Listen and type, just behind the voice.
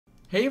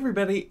Hey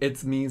everybody,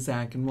 it's me,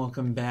 Zach, and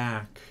welcome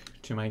back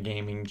to my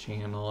gaming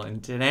channel.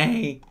 And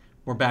today,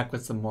 we're back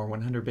with some more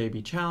 100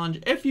 Baby Challenge.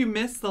 If you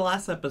missed the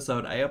last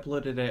episode, I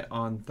uploaded it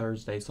on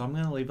Thursday, so I'm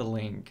going to leave a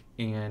link.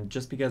 And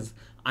just because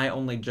I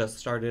only just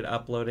started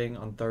uploading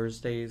on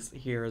Thursdays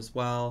here as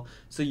well,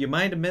 so you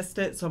might have missed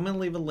it, so I'm going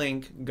to leave a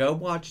link. Go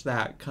watch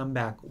that, come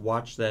back,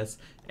 watch this,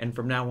 and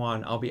from now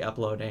on, I'll be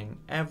uploading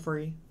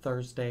every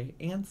Thursday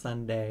and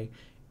Sunday.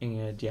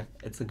 And yeah,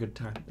 it's a good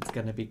time. It's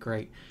going to be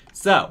great.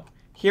 So,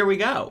 here we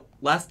go.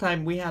 Last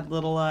time we had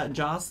little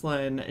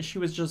Jocelyn. She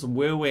was just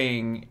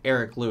wooing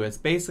Eric Lewis.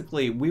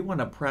 Basically, we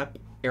want to prep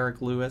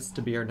Eric Lewis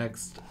to be our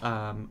next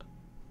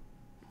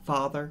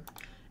father.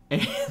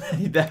 And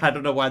I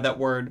don't know why that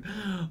word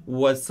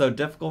was so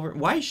difficult.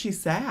 Why is she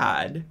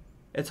sad?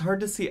 It's hard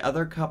to see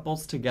other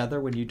couples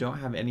together when you don't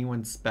have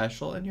anyone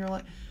special in your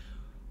life.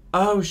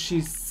 Oh,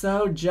 she's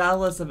so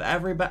jealous of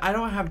everybody. I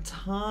don't have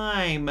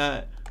time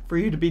for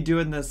you to be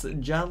doing this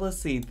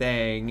jealousy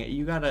thing.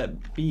 You gotta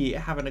be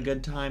having a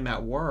good time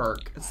at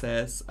work,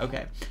 sis.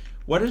 Okay,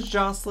 what does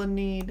Jocelyn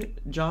need?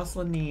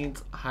 Jocelyn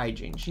needs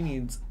hygiene. She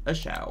needs a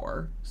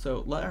shower.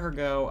 So let her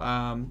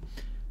go,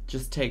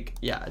 just take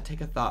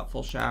a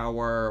thoughtful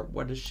shower.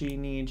 What does she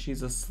need?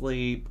 She's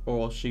asleep, or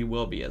well, she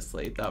will be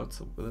asleep.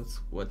 That's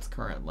what's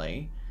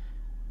currently.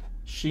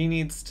 She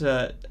needs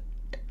to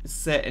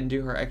sit and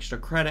do her extra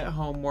credit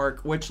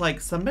homework, which,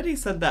 like, somebody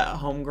said that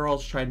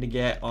homegirl's trying to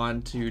get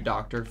onto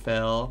Dr.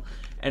 Phil,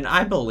 and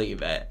I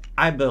believe it.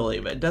 I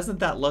believe it. Doesn't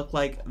that look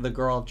like the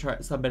girl,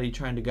 somebody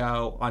trying to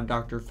go on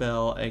Dr.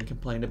 Phil and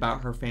complain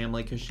about her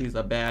family because she's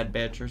a bad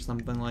bitch or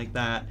something like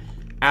that?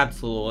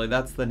 Absolutely.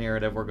 That's the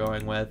narrative we're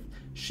going with.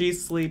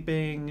 She's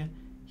sleeping.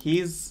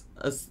 He's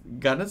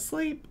gonna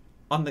sleep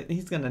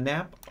he's gonna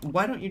nap.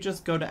 Why don't you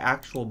just go to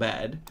actual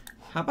bed?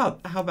 How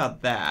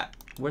about that?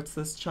 What's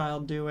this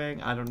child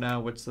doing? I don't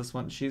know. What's this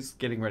one? She's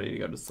getting ready to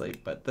go to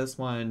sleep. But this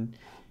one,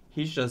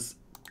 he's just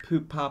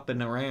poop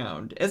popping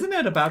around. Isn't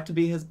it about to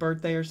be his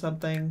birthday or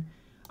something?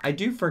 I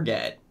do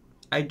forget.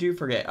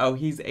 Oh,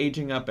 he's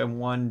aging up in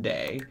 1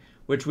 day.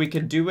 Which we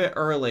could do it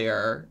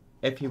earlier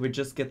if he would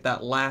just get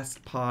that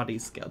last potty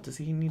skill. Does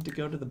he need to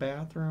go to the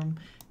bathroom?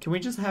 Can we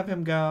just have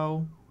him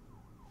go?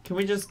 Can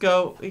we just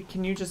go?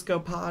 Can you just go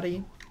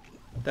potty?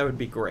 That would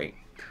be great.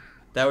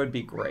 That would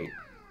be great.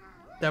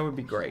 That would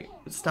be great.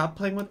 Stop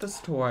playing with this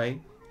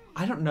toy.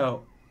 I don't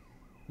know.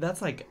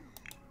 That's like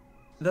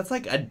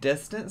a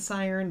distant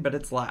siren, but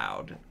it's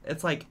loud.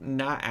 It's like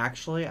not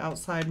actually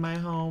outside my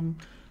home,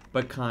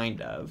 but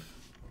kind of.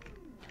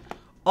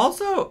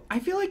 Also, I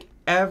feel like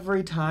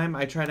every time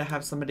I try to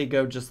have somebody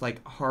go just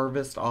like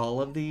harvest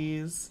all of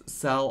these,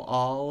 sell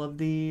all of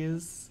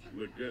these,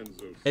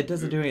 it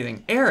doesn't do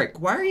anything. Eric,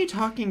 why are you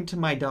talking to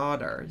my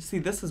daughter? See,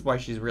 this is why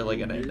she's really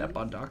gonna end up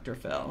on Dr.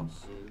 Phil.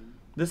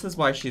 This is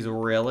why she's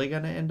really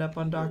gonna end up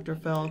on Dr.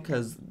 Phil,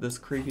 because this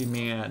creepy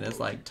man is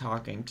like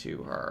talking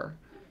to her.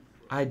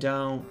 I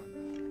don't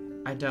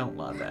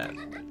love it.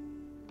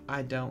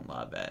 I don't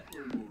love it.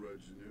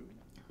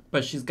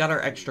 But she's got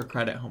her extra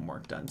credit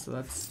homework done, so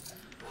that's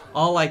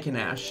all I can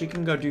ask. She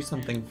can go do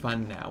something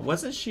fun now.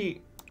 Isn't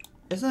she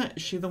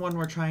the one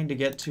we're trying to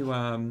get to,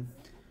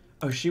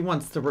 oh, she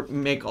wants to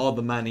make all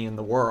the money in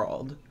the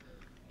world.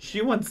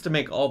 She wants to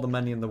make all the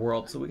money in the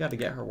world, so we gotta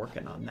get her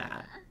working on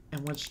that.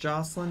 And what's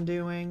Jocelyn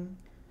doing?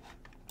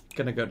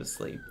 Gonna go to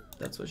sleep.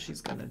 That's what she's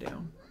gonna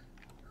do.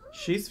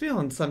 She's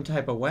feeling some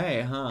type of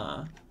way,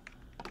 huh?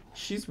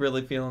 She's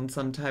really feeling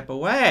some type of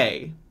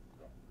way.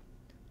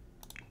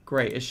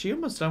 Great. Is she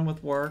almost done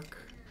with work?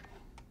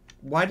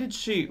 Why did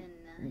she...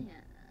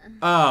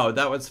 Oh,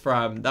 that was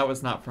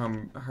not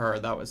from her.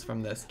 That was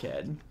from this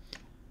kid.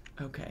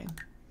 Okay.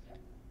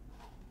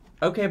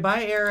 Okay,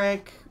 bye,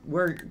 Eric.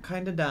 We're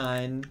kind of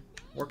done.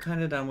 We're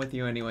kind of done with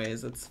you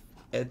anyways.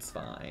 It's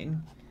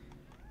fine.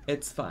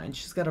 It's fine.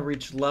 She's got to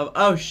reach love.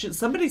 Oh,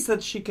 somebody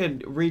said she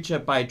could reach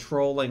it by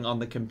trolling on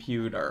the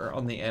computer,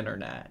 on the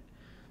internet.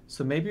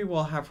 So maybe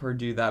we'll have her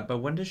do that. But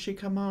when does she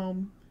come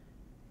home?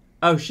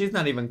 Oh, she's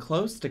not even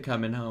close to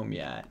coming home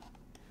yet.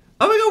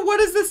 Oh my god, what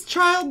is this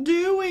child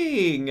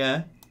doing?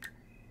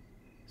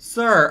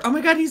 Sir. Oh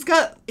my god, he's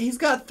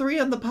got 3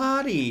 on the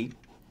potty.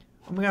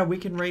 Oh my god, we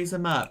can raise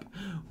him up.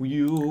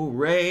 You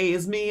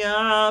raise me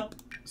up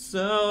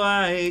so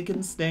I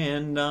can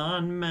stand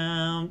on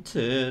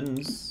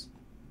mountains.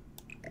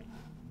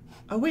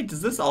 Oh wait,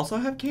 does this also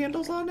have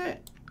candles on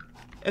it?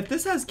 If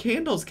this has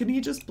candles, can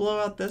he just blow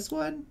out this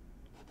one?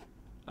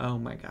 Oh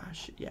my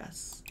gosh,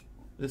 yes.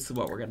 This is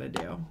what we're gonna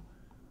do.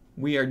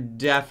 We are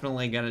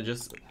definitely gonna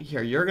just...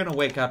 Here, you're gonna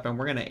wake up and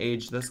we're gonna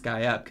age this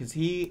guy up. Because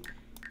he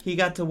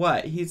got to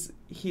what? He's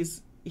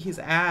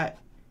at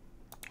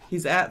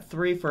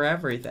 3 for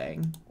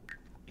everything.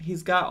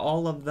 He's got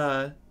all of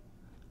the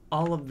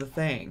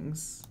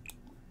things.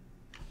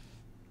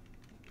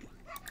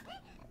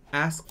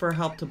 Ask for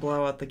help to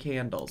blow out the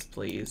candles,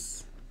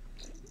 please.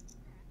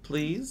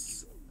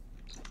 Please?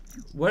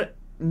 What?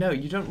 No,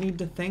 you don't need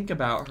to think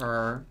about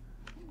her.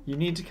 You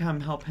need to come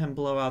help him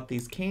blow out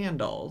these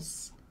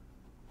candles.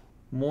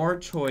 More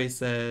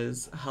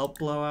choices. Help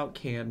blow out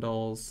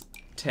candles.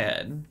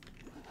 10.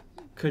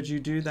 Could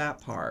you do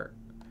that part?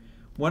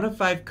 1 of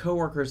 5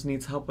 coworkers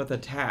needs help with a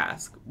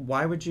task.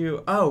 Why would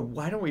you... Oh,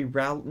 why don't we...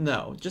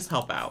 No, just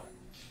help out.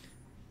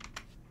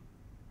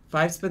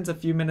 5 spends a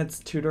few minutes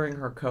tutoring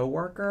her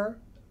coworker.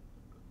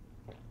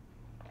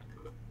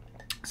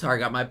 Sorry, I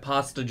got my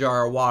pasta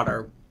jar of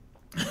water.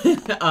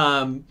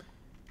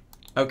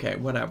 Okay,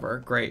 whatever.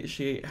 Great.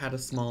 She had a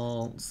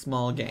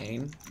small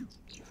gain.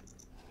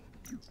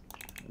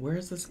 Where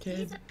is this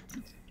kid?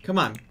 Come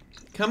on.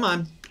 Come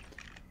on.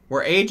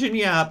 We're aging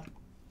you up.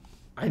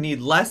 I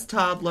need less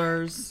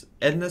toddlers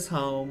in this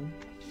home.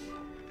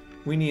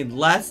 We need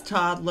less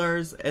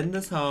toddlers in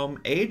this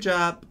home. Age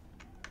up.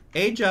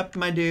 Age up,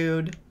 my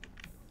dude.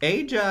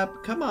 Age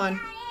up. Come on.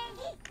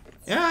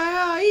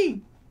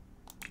 And,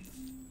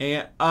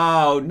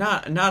 oh,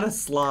 not a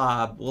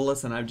slob. Well,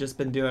 listen, I've just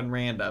been doing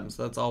randoms.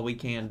 That's all we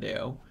can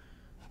do.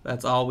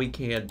 That's all we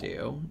can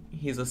do.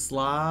 He's a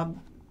slob.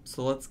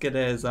 So let's get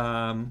his,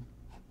 yeah,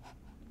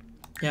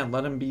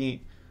 let him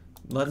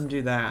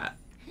do that.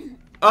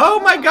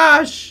 Oh my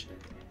gosh!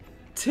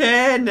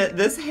 10!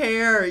 This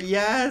hair,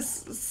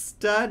 yes!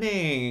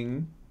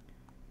 Stunning!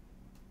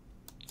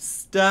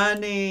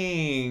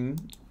 Stunning!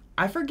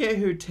 I forget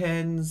who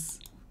 10's...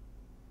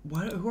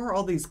 Who are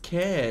all these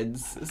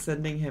kids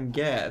sending him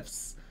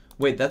gifts?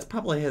 Wait, that's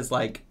probably his,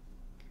 like,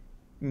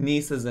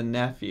 nieces and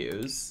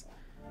nephews.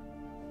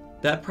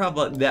 That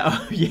probably...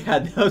 yeah,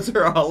 those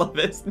are all of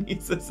his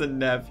nieces and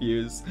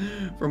nephews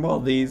from all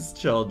these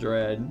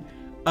children.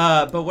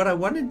 But what I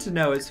wanted to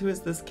know is, who is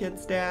this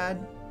kid's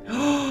dad?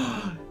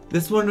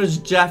 This one was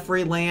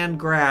Jeffrey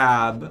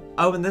Landgrab.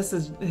 Oh, and this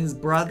is his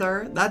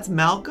brother? That's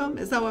Malcolm?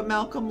 Is that what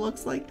Malcolm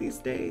looks like these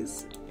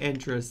days?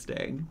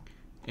 Interesting.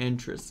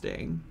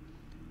 Interesting.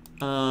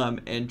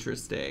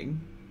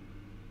 Interesting.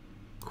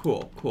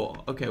 Cool,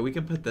 cool. Okay, we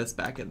can put this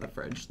back in the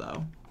fridge,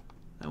 though.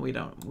 No, we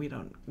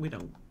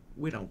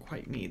don't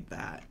quite need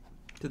that.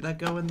 Did that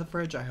go in the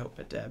fridge? I hope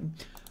it did.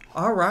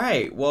 All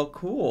right, well,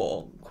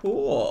 cool,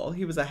 cool.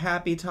 He was a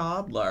happy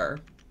toddler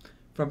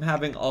from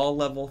having all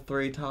level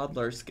 3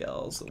 toddler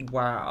skills.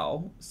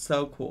 Wow,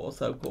 so cool,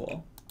 so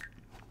cool.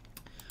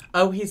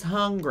 Oh, he's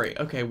hungry.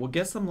 Okay, we'll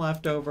get some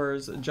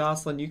leftovers.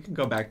 Jocelyn, you can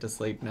go back to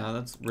sleep now.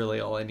 That's really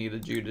all I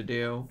needed you to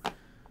do.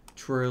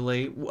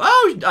 Truly.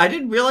 Oh, I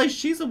didn't realize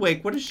she's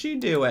awake. What is she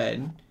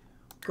doing?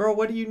 Girl,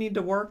 what do you need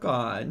to work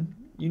on?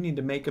 You need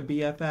to make a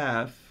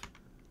BFF.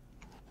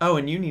 Oh,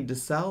 and you need to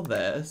sell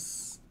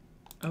this.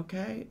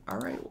 Okay, all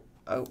right.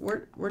 Oh,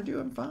 we're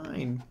doing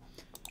fine.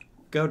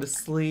 Go to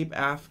sleep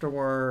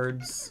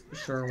afterwards.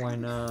 Sure, why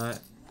not?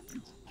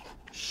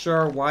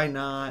 Sure, why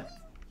not?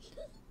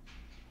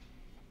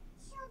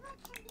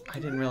 I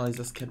didn't realize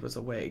this kid was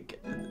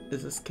awake.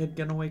 Is this kid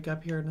gonna wake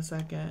up here in a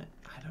second?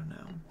 I don't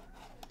know.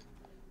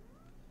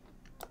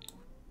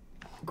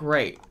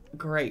 Great,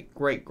 great,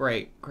 great,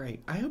 great,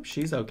 great. I hope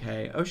she's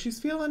okay. Oh,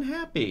 she's feeling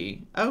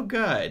happy. Oh,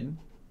 good.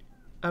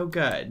 Oh,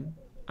 good.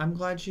 I'm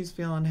glad she's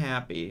feeling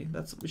happy.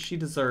 She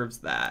deserves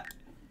that.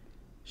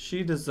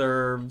 She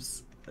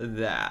deserves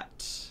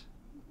that.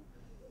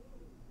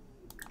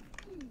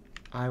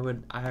 I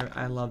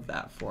love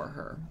that for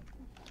her.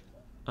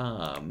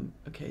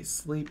 Okay,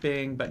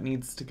 sleeping, but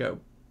needs to go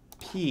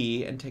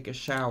pee and take a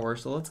shower.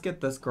 So let's get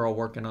this girl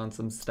working on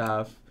some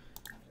stuff.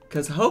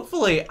 Because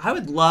hopefully, I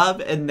would love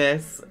in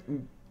this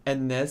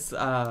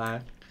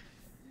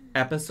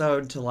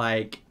episode to,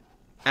 like,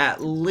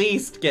 at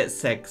least get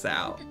 6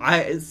 out.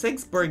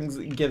 6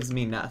 gives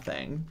me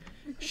nothing.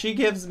 She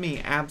gives me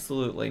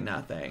absolutely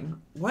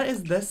nothing. What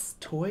is this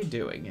toy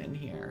doing in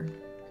here?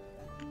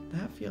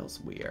 That feels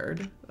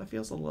weird. That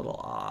feels a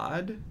little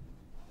odd.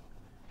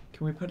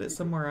 Can we put it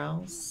somewhere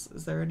else?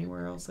 Is there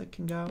anywhere else it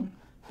can go?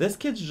 This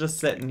kid's just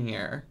sitting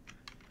here.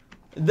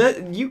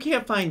 You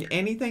can't find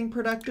anything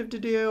productive to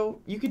do.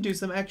 You could do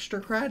some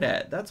extra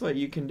credit. That's what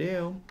you can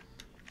do.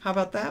 How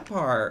about that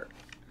part?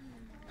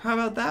 How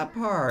about that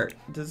part?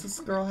 Does this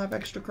girl have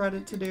extra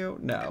credit to do?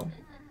 No.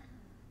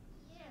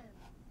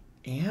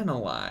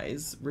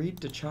 Analyze. Read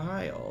to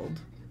child.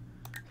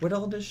 What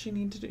else does she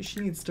need to do? She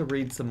needs to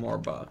read some more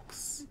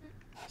books.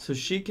 So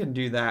she can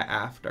do that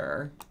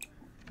after.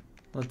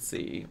 Let's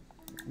see.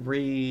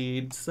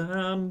 Read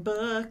some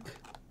book.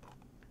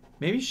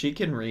 Maybe she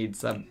can read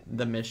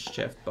the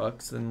mischief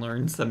books and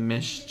learn some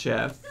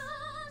mischief.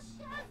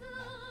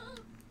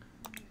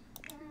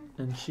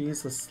 And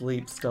she's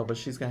asleep still, but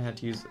she's gonna have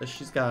to use...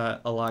 She's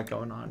got a lot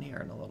going on here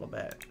in a little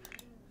bit.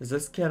 Is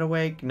this kid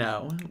awake?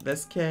 No.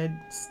 This kid...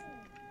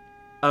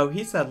 Oh,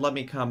 he said, let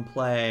me come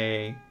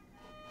play.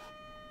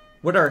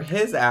 What are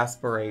his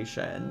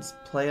aspirations?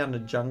 Play on a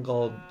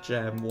jungle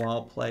gym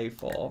while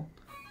playful.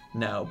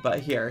 No, but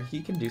here,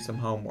 he can do some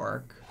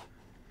homework.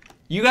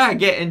 You gotta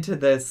get into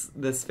this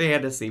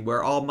fantasy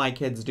where all my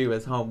kids do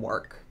is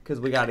homework, because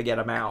we gotta get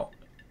them out.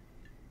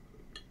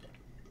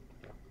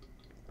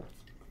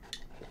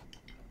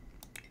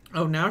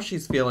 Oh, now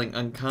she's feeling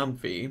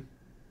uncomfy.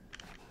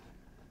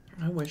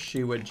 I wish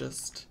she would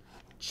just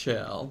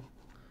chill.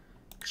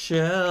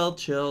 Chill,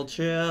 chill,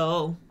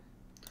 chill.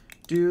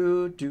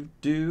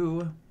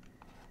 Do.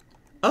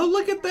 Oh,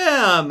 look at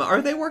them!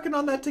 Are they working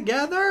on that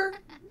together?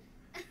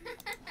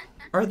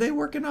 Are they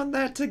working on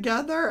that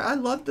together? I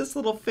love this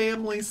little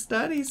family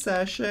study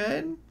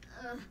session.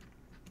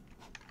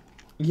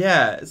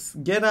 Yes.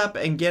 Get up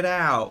and get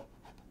out.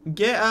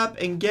 Get up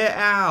and get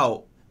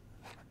out.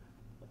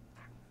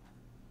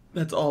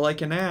 That's all I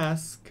can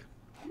ask.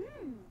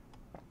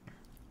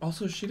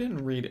 Also, she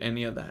didn't read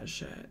any of that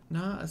shit.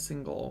 Not a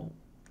single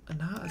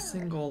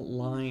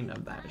line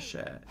of that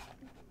shit.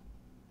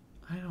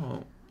 I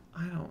don't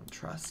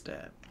trust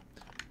it.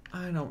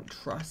 I don't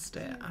trust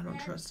it. I don't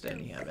trust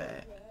any of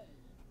it.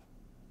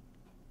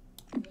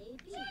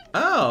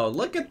 Oh,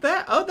 look at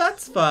that. Oh,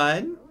 that's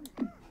fun.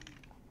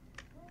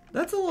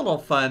 That's a little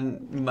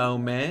fun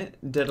moment.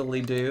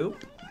 Diddly-do.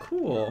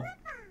 Cool.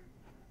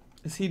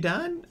 Is he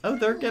done? Oh,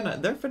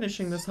 they're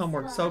finishing this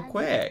homework so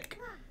quick.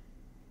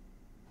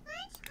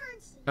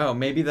 Oh,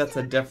 maybe that's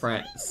a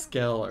different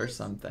skill or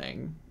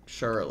something.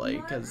 Surely,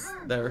 because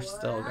they're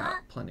still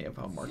got plenty of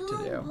homework to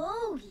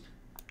do.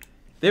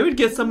 They would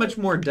get so much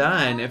more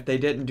done if they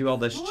didn't do all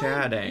this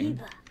chatting.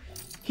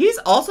 He's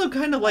also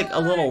kind of like a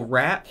little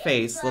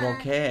rat-faced little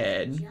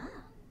kid.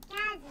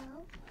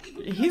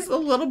 He's a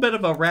little bit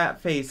of a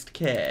rat-faced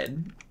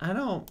kid. I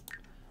don't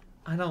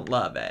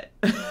love it.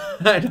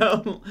 I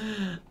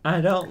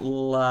don't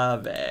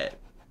love it.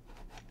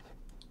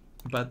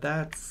 But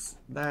that's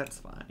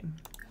fine.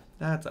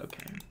 That's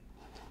okay.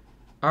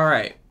 All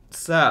right.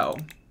 So,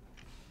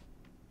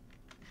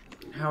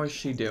 how is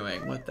she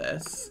doing with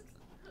this?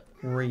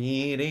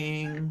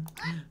 Reading,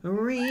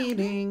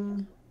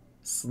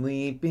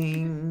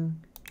 sleeping,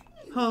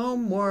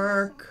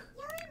 homework,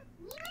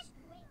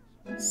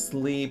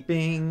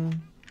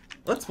 sleeping.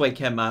 Let's wake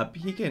him up.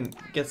 He can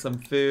get some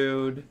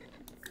food.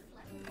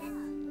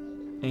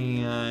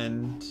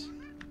 And,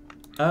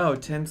 oh,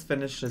 Tin's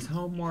finished his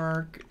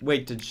homework.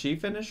 Wait, did she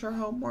finish her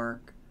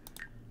homework?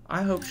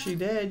 I hope she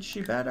did.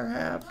 She better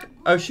have.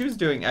 Oh, she was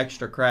doing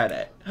extra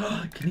credit.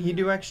 Can he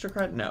do extra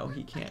credit? No,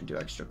 he can't do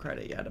extra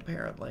credit yet,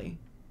 apparently.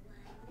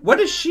 What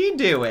is she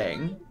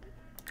doing?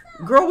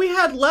 Girl, we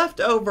had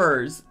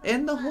leftovers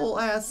in the whole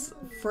ass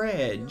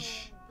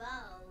fridge.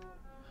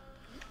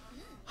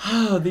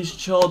 Oh, these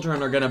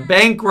children are gonna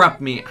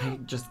bankrupt me.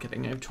 Just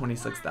kidding. I have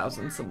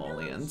 26,000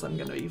 simoleons. I'm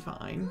gonna be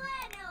fine.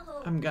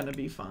 I'm gonna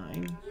be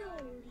fine.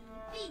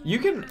 You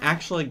can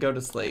actually go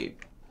to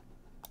sleep.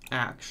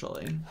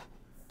 Actually.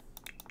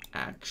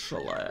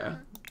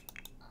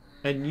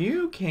 And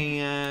you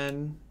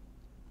can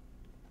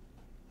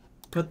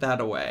put that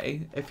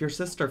away. If your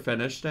sister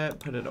finished it,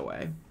 put it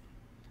away.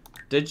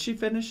 Did she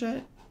finish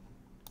it?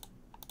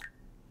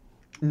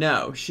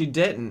 No, she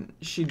didn't.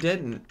 She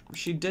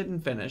didn't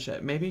finish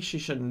it. Maybe she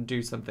shouldn't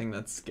do something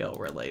that's skill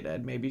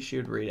related. Maybe she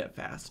would read it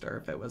faster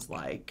if it was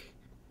like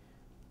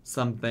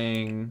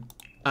something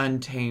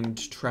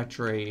untamed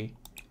treachery.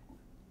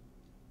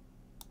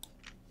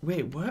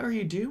 Wait, what are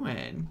you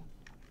doing?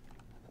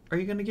 Are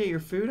you gonna get your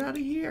food out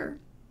of here?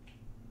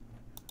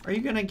 Are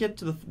you gonna get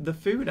to the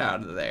food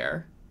out of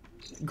there?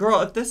 Girl,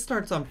 if this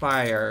starts on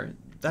fire,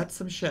 that's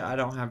some shit I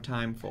don't have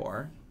time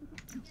for.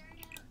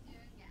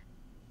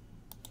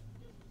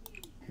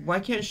 Why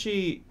can't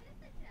she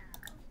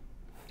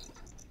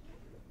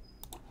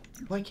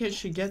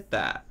get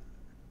that?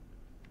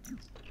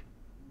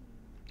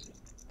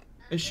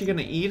 Is she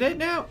gonna eat it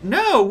now?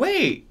 No,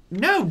 wait.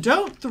 No,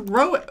 don't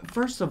throw it.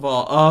 First of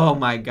all, oh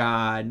my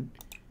god.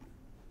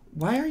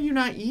 Why are you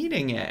not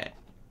eating it?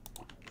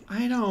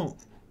 You're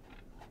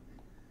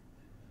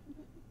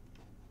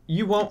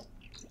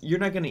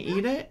not gonna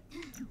eat it?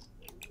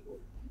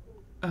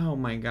 Oh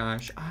my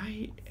gosh,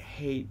 I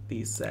hate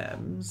these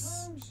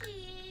Sims.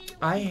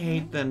 I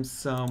hate them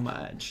so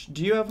much.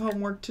 Do you have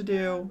homework to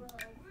do?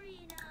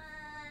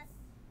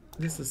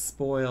 This is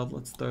spoiled.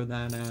 Let's throw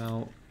that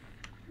out.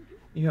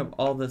 You have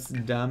all this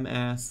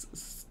dumbass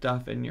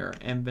stuff in your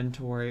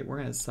inventory. We're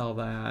gonna sell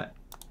that.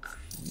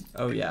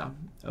 Oh yeah.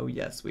 Oh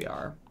yes, we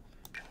are.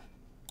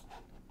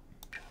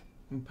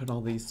 Put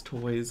all these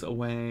toys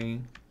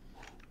away.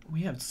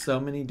 We have so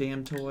many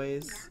damn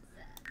toys.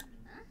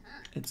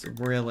 It's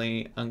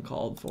really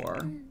uncalled for.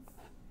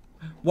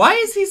 Why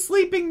is he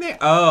sleeping there?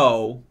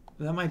 Oh,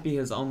 that might be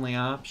his only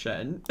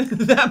option.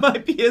 That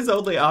might be his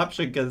only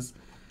option because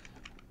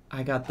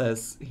I got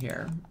this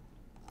here.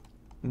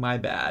 My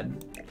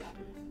bad.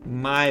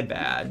 My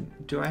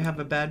bad. Do I have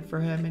a bed for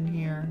him in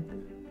here?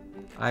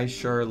 I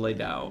surely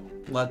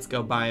don't. Let's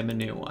go buy him a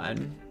new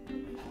one.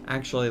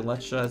 Actually,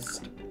 let's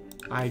just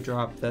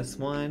eyedrop this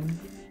one.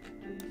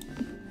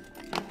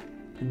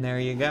 And there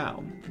you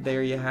go.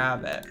 There you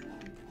have it.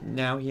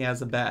 Now he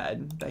has a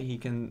bed that he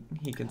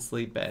can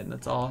sleep in.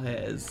 It's all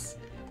his.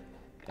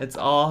 It's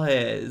all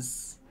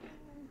his.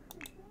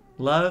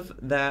 Love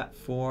that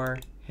for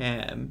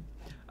him.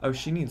 Oh,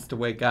 she needs to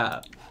wake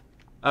up.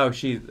 Oh,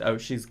 she's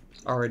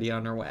already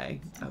on her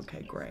way.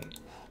 Okay, great.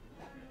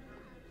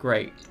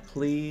 Great.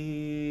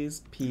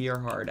 Please pee your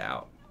heart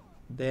out.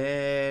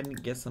 Then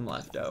get some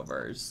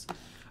leftovers.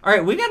 All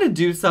right, we got to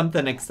do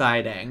something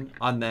exciting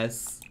on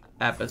this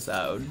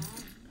episode.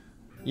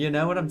 You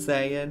know what I'm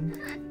saying?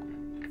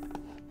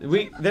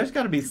 There's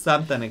got to be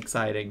something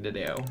exciting to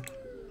do.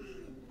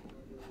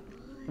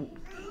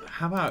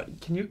 How about,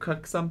 can you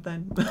cook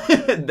something?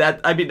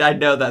 I mean, I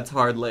know that's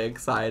hardly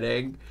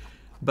exciting,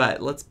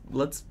 but let's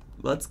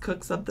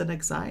cook something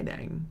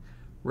exciting.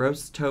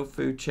 Roast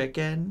tofu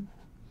chicken.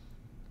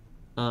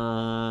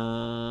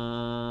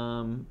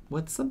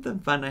 What's something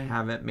fun I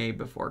haven't made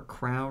before?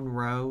 Crown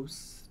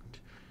roast,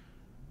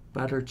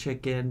 butter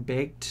chicken,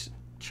 baked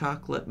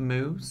chocolate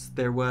mousse.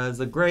 There was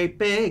a great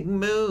big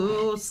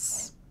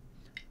mousse.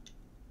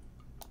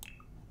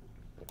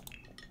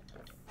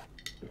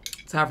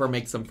 Let's have her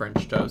make some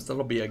French toast.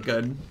 That'll be a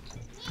good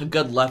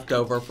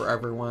leftover for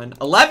everyone.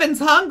 11's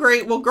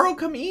hungry. Well, girl,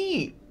 come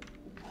eat.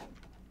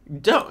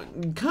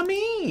 Come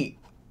eat.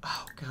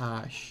 Oh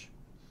gosh.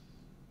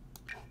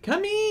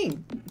 Come eat.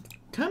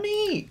 Come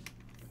eat.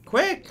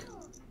 Quick.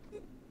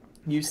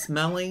 You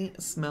smelly,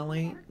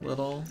 smelly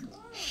little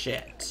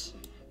shit.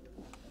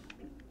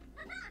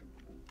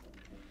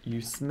 You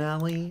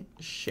smelly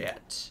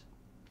shit.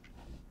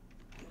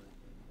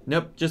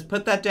 Nope, just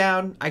put that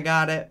down. I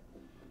got it.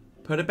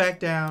 Put it back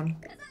down.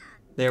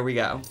 There we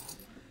go.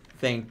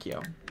 Thank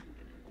you.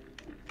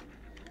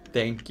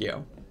 Thank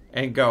you.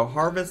 And go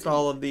harvest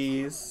all of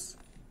these.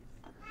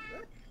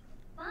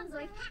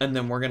 And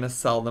then we're going to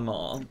sell them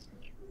all.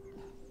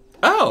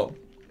 Oh!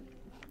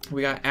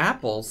 We got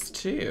apples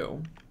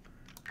too.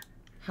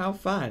 How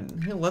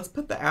fun. Here, let's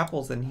put the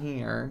apples in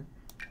here.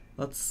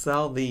 Let's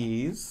sell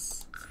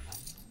these.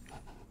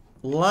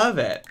 Love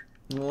it.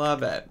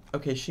 Love it.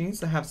 Okay, she needs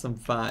to have some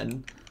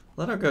fun.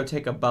 Let her go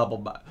take a bubble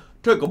bath.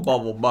 Take a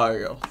bubble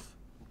bath.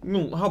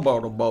 How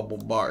about a bubble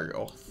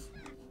bath?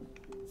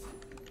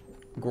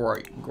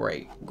 Great,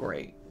 great,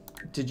 great.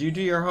 Did you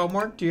do your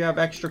homework? Do you have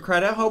extra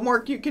credit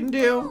homework you can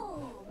do?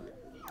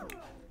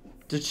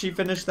 Did she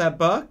finish that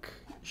book?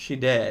 She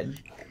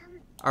did.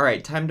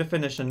 Alright, time to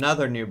finish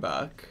another new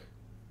book.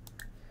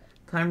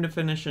 Time to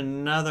finish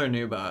another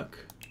new book.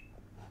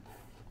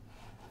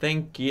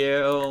 Thank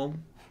you.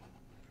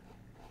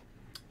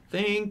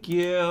 Thank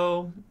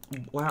you.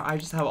 Wow, I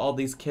just have all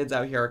these kids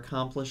out here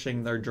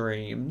accomplishing their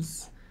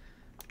dreams.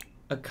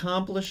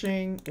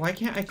 Accomplishing... Why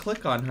can't I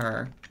click on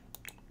her?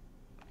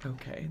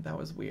 Okay, that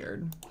was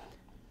weird.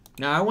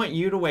 Now I want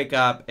you to wake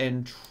up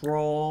and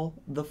troll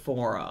the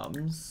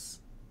forums.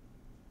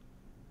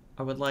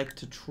 I would like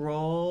to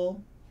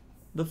troll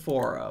the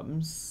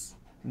forums.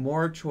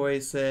 More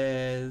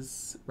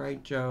choices,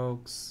 write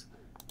jokes,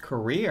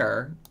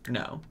 career,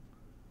 no.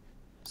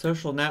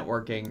 Social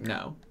networking,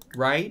 no.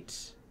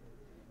 Right?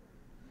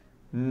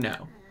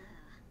 No.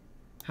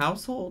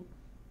 Household?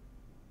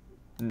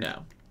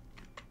 No.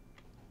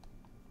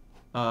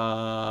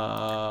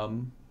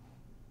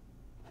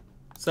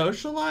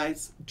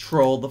 Socialize?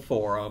 Troll the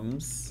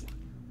forums.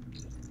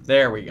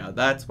 There we go.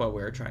 That's what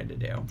we're trying to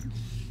do.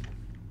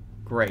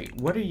 Great.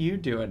 What are you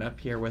doing up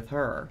here with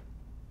her?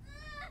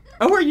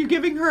 Oh, are you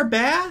giving her a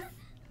bath?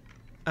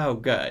 Oh,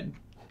 good.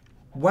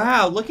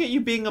 Wow, look at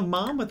you being a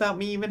mom without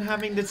me even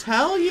having to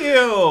tell you.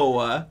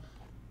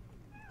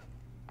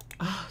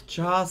 Oh,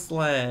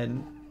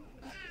 Jocelyn.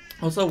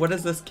 Also, what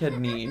does this kid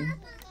need?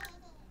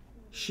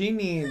 She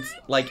needs,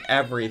 like,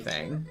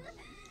 everything.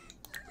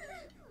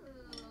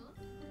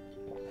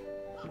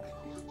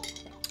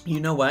 You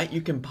know what?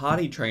 You can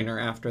potty train her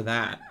after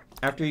that.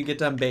 After you get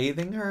done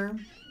bathing her,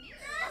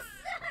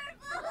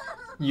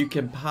 you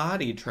can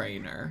potty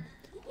train her.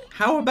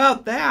 How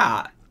about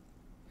that?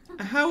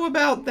 How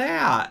about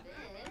that?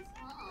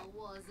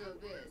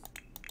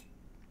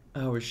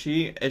 Oh, is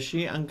she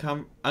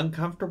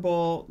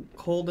uncomfortable?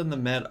 Cold in the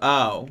middle?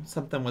 Oh,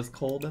 something was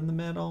cold in the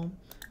middle?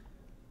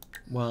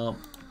 Well,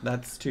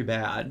 that's too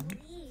bad.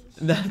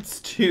 That's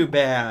too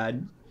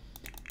bad.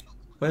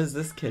 What is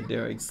this kid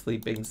doing?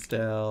 Sleeping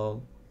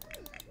still.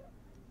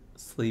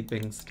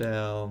 Sleeping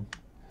still.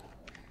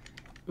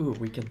 Ooh,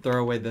 we can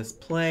throw away this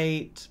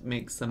plate,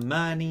 make some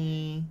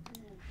money.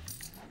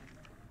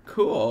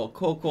 Cool,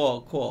 cool,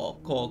 cool, cool,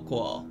 cool,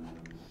 cool.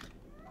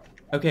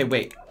 Okay,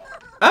 wait.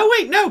 Oh,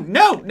 wait, no,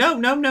 no, no,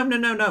 no, no, no,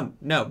 no, no.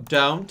 No,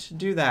 don't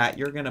do that.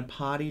 You're gonna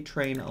potty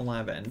train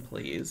 11,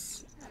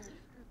 please.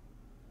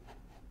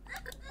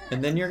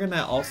 And then you're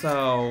gonna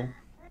also...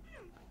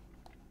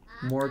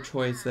 More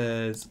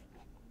choices.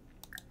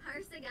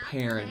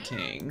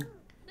 Parenting.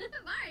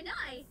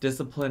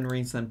 Discipline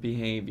recent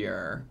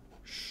behavior.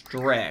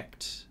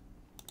 Strict.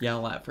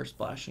 Yell at for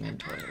splashing in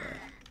toilet.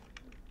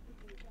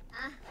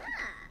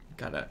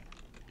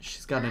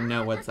 She's gotta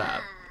know what's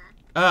up.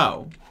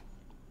 Oh.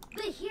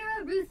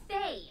 Bahira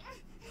Ruthay.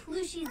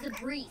 Plushies the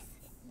Breeze.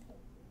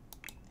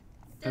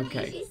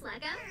 Okay.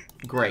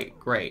 Great,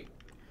 great.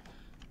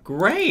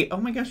 Great! Oh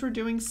my gosh, we're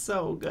doing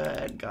so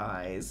good,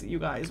 guys. You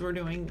guys, we're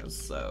doing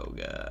so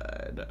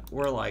good.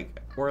 We're like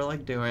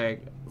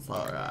doing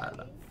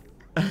so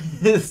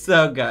good.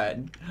 So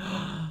good.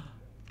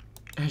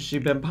 Has she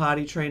been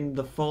potty trained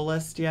the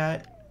fullest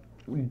yet?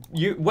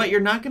 What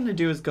you're not gonna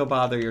do is go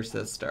bother your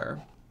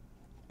sister.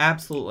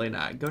 Absolutely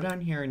not. Go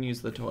down here and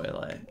use the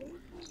toilet.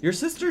 Your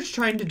sister's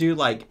trying to do,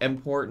 like,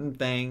 important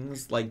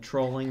things, like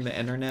trolling the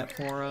internet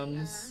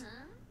forums.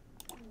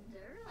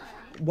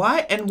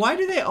 Why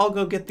do they all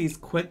go get these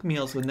quick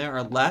meals when there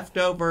are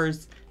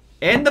leftovers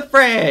In the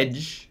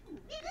fridge.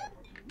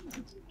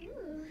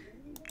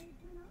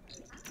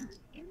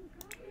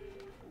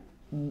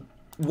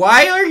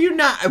 Why are you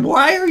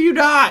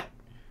not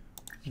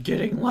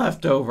getting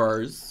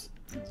leftovers?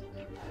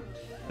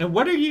 And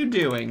what are you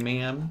doing,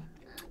 ma'am?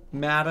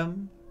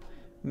 Madam?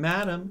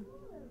 Madam?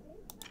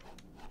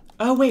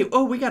 Oh, wait.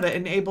 Oh, we gotta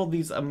enable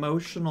these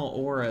emotional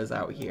auras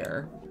out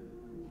here.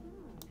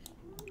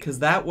 Because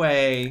that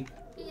way,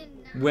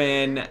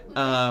 when,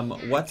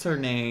 what's her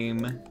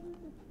name?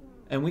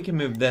 And we can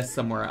move this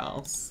somewhere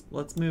else.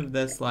 Let's move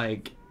this,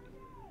 like,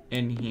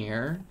 in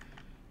here.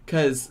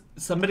 Because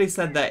somebody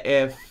said that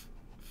if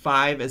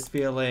 5 is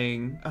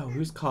feeling... Oh,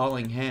 who's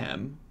calling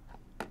him?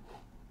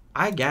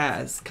 I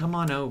guess. Come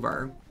on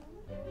over.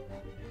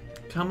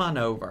 Come on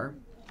over.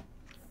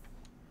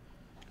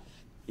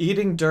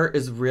 Eating dirt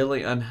is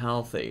really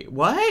unhealthy.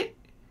 What?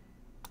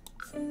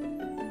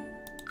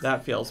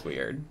 That feels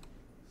weird.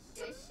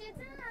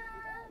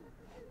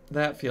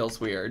 That feels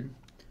weird.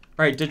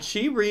 Alright, did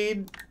she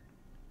read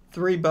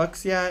 3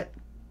 books yet?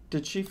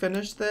 Did she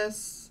finish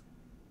this?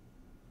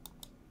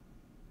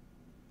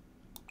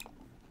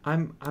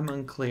 I'm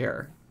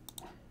unclear.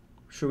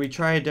 Should we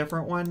try a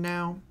different one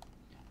now?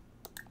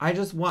 I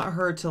just want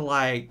her to,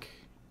 like...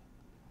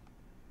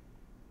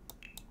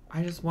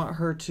 I just want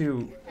her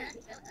to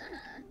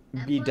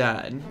be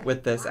done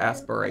with this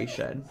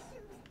aspiration.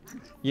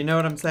 You know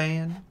what I'm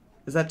saying?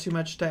 Is that too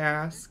much to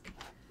ask?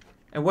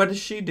 And what is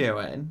she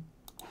doing?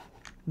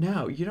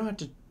 No, you don't have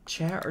to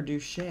chat or do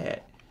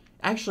shit.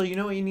 Actually, you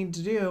know what you need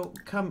to do?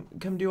 Come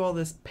do all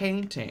this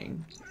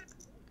painting.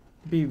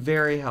 Be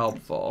very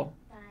helpful.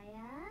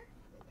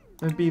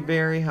 It'd be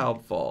very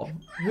helpful.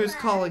 Who's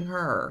calling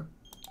her?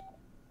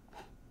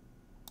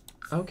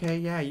 Okay,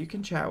 yeah, you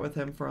can chat with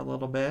him for a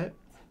little bit.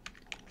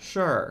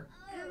 Sure.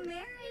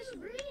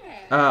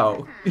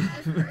 Oh.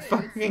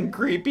 Fucking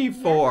creepy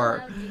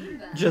 4.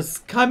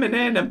 Just coming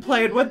in and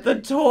playing with the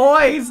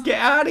toys. Get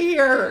out of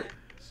here.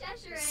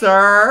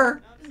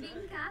 Sir.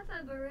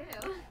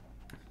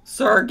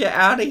 Sir, get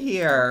out of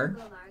here.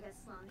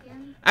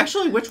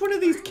 Actually, which one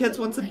of these kids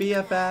wants a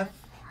BFF?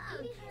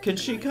 Can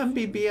she come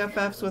be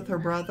BFFs with her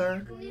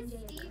brother?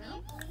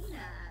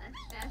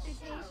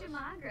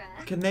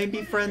 Can they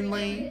be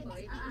friendly?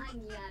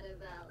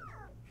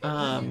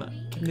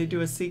 Can they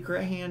do a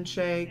secret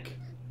handshake?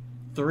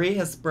 3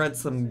 has spread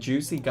some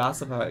juicy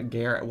gossip about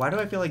Garrett. Why do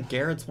I feel like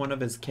Garrett's one of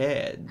his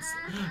kids?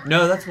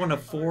 No, that's one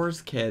of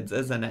 4's kids,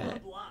 isn't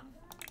it?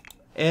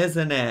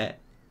 Isn't it?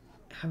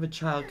 Have a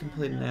child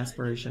complete an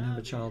aspiration, have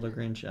a child or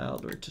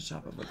grandchild, or to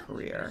top of a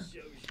career.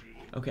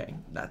 Okay,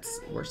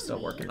 we're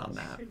still working on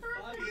that.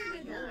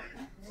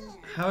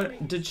 How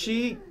did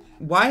she,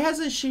 why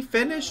hasn't she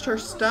finished her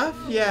stuff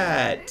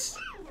yet?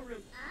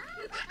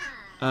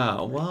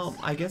 Oh, well,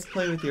 I guess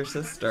play with your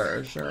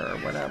sister, sure,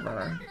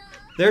 whatever.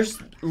 There's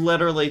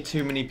literally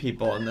too many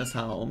people in this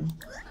home.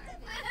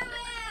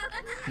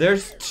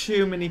 There's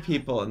too many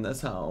people in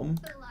this home.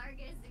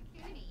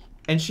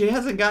 And she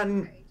hasn't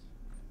gotten...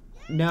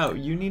 No,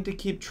 you need to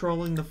keep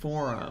trolling the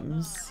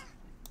forums.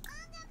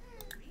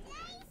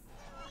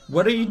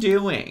 What are you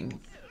doing?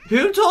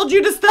 Who told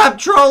you to stop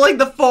trolling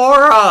the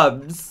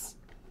forums?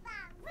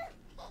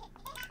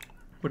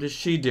 What is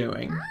she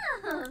doing?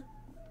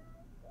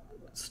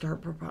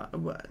 Start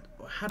what?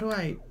 How do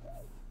I...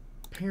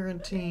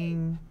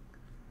 Parenting...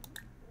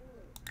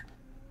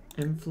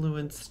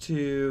 Influence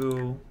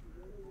to...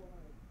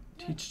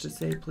 Teach to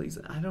say please.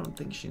 I don't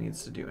think she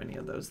needs to do any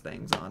of those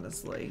things,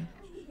 honestly.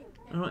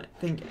 I don't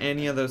think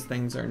any of those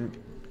things are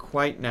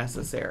quite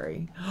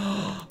necessary.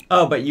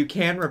 Oh, but you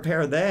can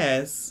repair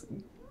this.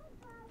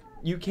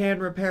 You can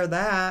repair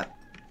that.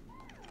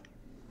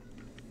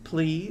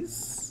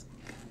 Please.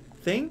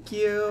 Thank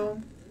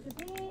you.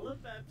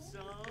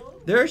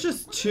 There's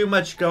just too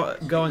much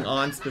going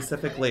on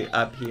specifically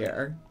up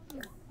here.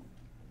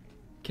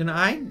 Can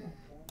I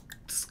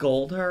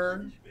scold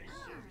her?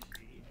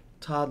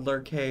 Toddler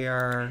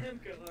care,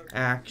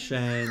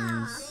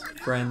 actions,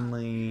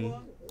 friendly.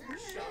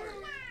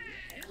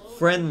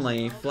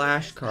 Friendly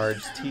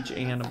flashcards teach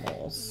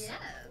animals.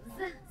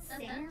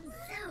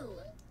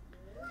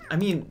 I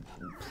mean,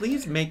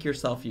 please make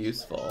yourself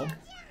useful.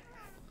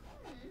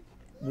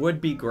 Would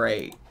be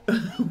great.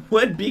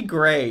 Would be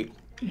great.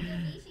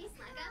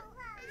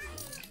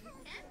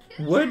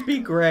 Would be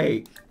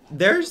great.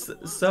 There's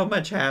so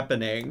much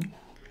happening.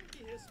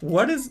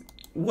 What is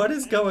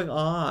going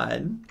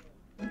on?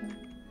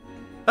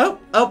 Oh,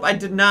 I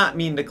did not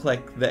mean to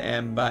click the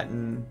M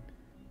button.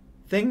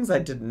 Things I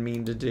didn't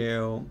mean to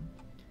do.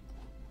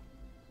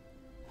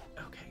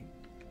 Okay.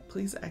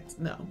 Please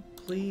no.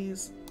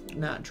 Please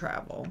not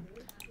travel.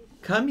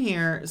 Come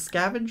here,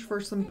 scavenge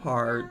for some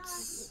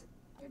parts.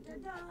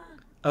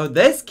 Oh,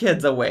 this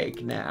kid's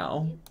awake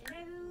now.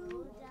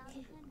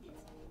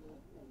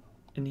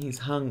 And he's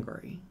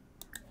hungry.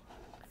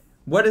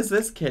 What is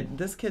this kid?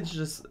 This kid's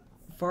just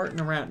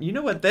farting around. You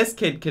know what this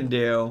kid can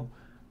do?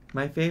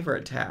 My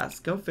favorite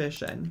task. Go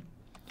fishing.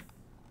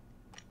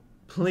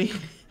 Please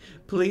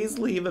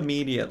leave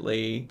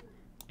immediately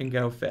and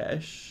go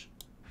fish.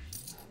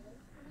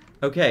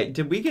 Okay,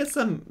 did we get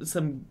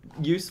some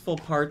useful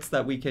parts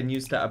that we can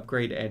use to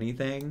upgrade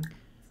anything?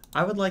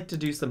 I would like to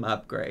do some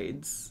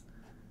upgrades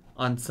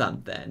on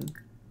something.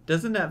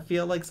 Doesn't that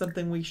feel like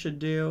something we should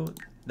do?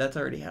 That's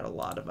already had a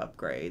lot of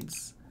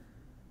upgrades.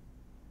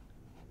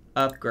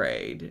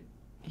 Upgrade.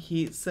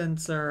 Heat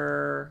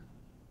sensor.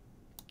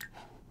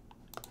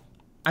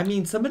 I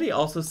mean, somebody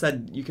also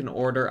said you can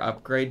order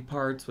upgrade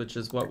parts, which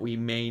is what we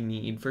may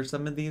need for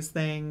some of these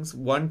things.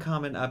 One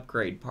common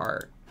upgrade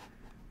part.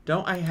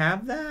 Don't I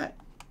have that?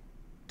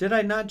 Did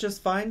I not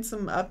just find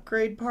some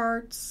upgrade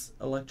parts?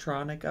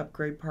 Electronic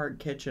upgrade part,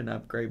 kitchen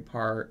upgrade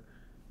part,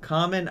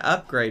 common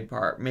upgrade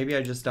part. Maybe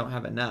I just don't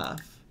have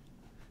enough.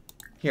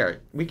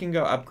 Here, we can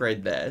go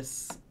upgrade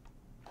this.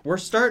 We're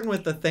starting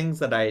with the things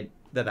that I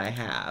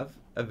have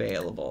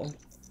available.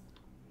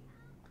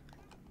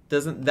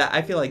 Doesn't that,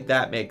 I feel like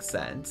that makes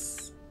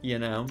sense, you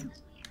know?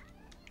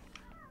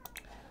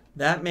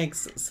 That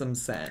makes some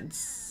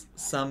sense.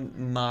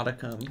 Some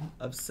modicum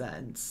of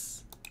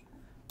sense.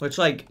 Which,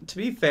 like, to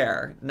be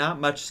fair, not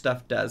much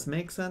stuff does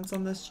make sense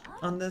on this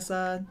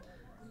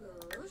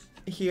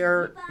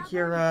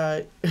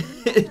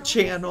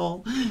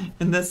channel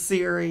in this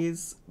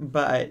series,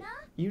 but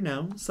you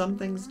know, some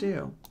things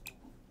do.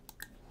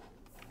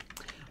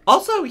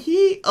 Also,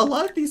 a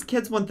lot of these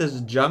kids want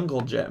this jungle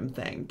gym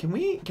thing.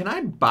 Can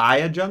I buy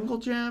a jungle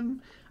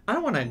gym? I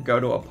don't want to go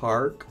to a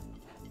park.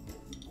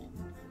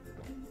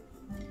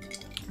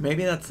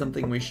 Maybe that's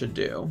something we should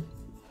do.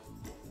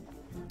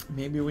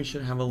 Maybe we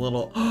should have a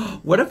little...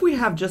 What if we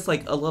have just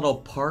like a little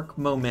park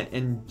moment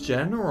in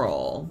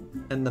general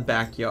in the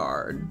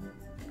backyard?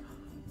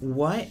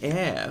 What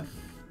if...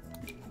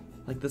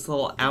 like this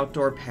little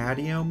outdoor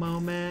patio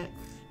moment?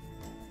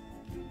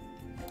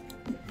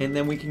 And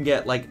then we can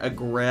get like a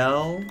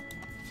grill.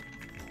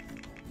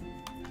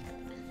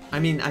 I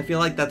mean, I feel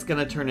like that's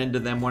gonna turn into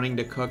them wanting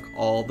to cook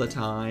all the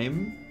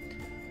time.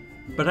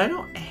 But I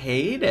don't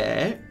hate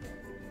it.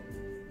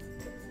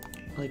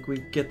 Like, we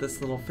get this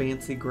little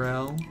fancy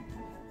grill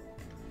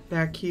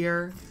back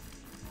here.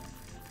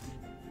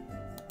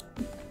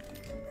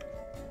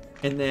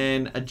 And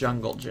then a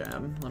jungle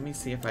gym. Let me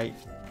see if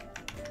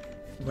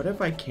what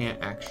if I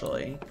can't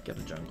actually get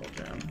a jungle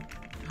gym?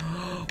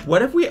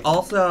 What if we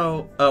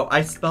also... oh,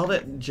 I spelled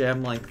it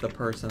gym like the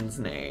person's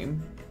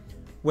name.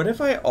 What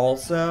if I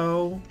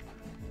also,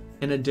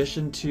 in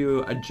addition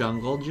to a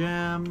jungle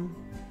gym...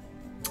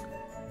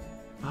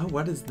 oh,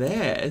 what is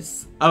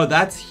this? Oh,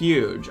 that's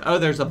huge. Oh,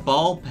 there's a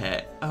ball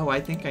pit. Oh, I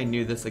think I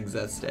knew this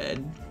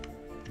existed.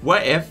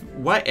 What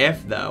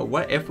if though?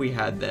 What if we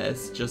had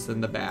this just in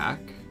the back?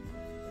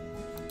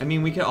 I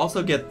mean, we could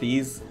also get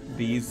these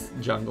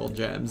jungle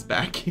gyms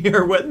back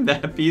here. Wouldn't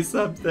that be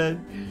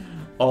something?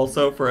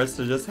 Also, for us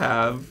to just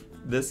have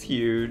this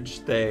huge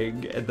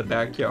thing in the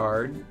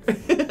backyard.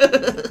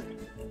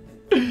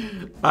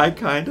 I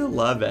kind of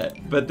love it,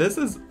 but this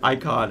is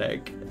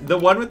iconic. The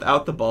one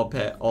without the ball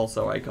pit,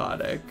 also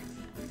iconic.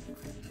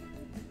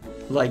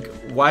 Like,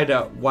 why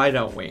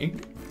don't we?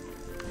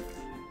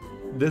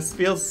 This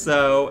feels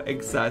so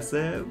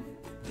excessive,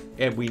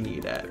 and we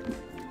need it.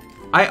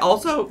 I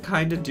also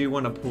kind of do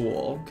want a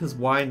pool, because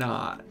why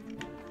not?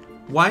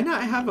 Why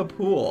not have a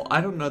pool?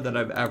 I don't know that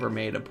I've ever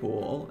made a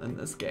pool in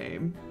this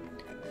game.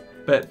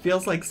 But it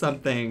feels like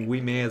something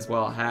we may as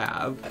well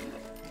have.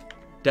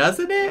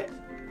 Doesn't it?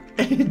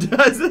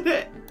 Doesn't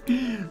it?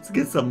 Let's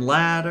get some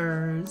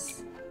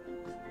ladders.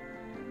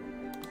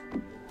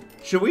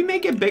 Should we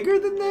make it bigger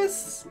than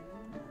this?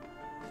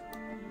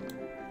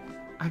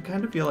 I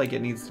kind of feel like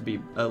it needs to be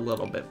a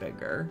little bit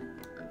bigger.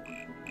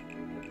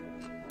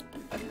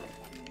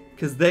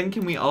 Because then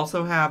can we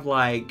also have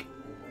like...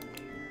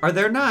 are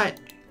there not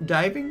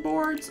diving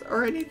boards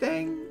or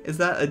anything? Is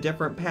that a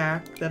different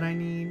pack that I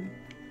need?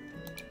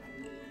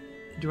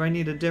 Do I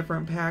need a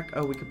different pack?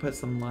 Oh, we could put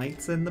some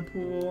lights in the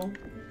pool.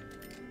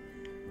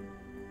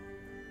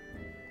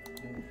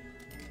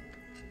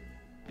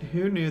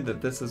 Who knew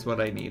that this is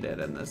what I needed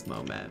in this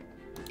moment?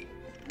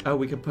 Oh,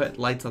 we could put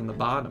lights on the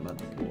bottom of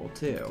the pool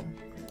too.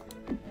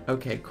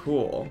 Okay,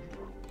 cool.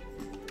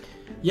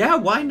 Yeah,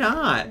 why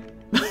not?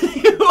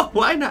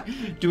 Why not?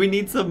 Do we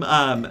need some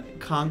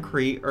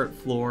concrete or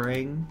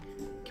flooring?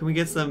 Can we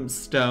get some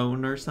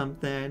stone or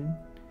something?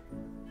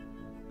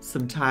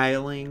 Some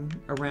tiling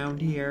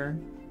around here?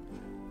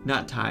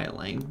 Not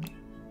tiling.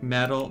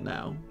 Metal?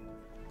 No.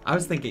 I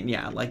was thinking,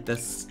 yeah, like the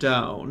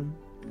stone.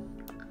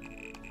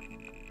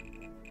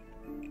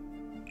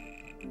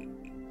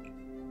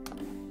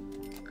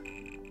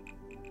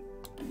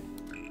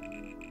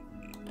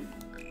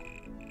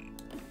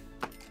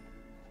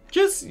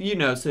 Just, you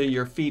know, so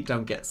your feet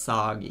don't get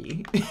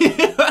soggy.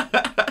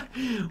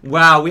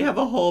 Wow, we have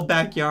a whole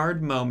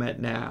backyard moment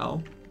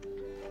now.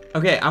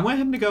 Okay, I want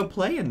him to go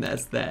play in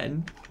this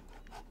then.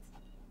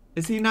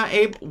 Is he not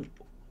able...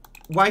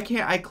 why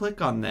can't I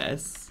click on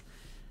this?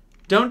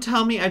 Don't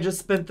tell me I just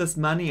spent this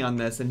money on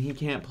this and he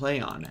can't play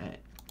on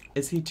it.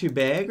 Is he too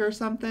big or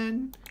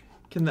something?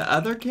 Can the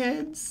other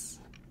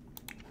kids?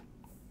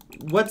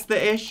 What's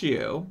the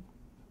issue?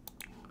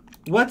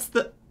 What's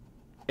the...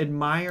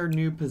 admire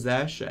new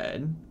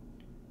possession.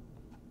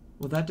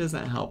 Well, that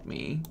doesn't help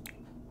me.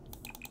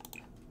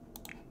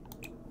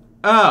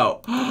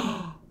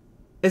 Oh.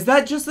 Is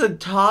that just a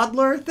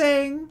toddler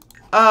thing?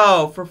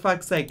 Oh, for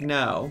fuck's sake,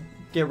 no.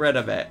 Get rid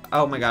of it.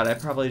 Oh my god, I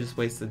probably just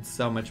wasted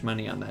so much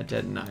money on that,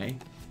 didn't I?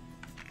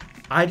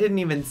 I didn't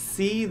even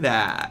see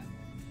that.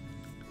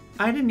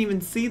 I didn't even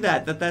see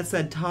that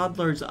said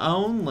toddlers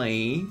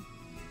only.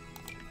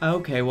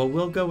 Okay, well,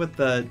 we'll go with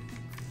the...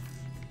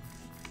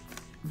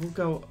 We'll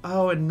go...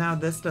 Oh, and now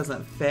this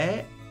doesn't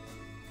fit?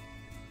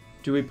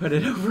 Do we put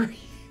it over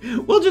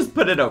here? We'll just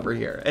put it over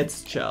here.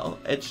 It's chill.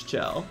 It's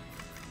chill.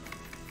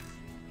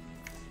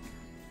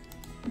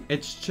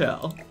 It's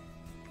chill.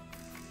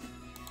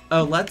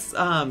 Oh,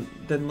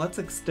 then let's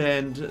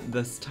extend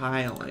this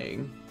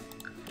tiling.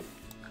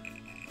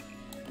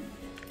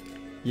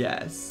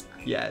 Yes,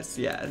 yes,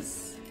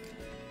 yes.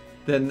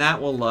 Then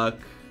that will look,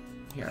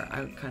 here,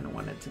 I kind of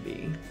want it to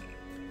be.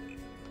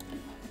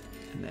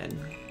 And then,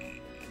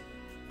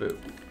 boop.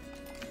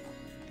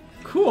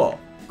 Cool,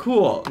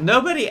 cool.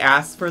 Nobody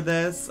asked for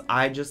this.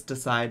 I just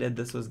decided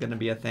this was gonna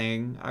be a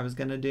thing I was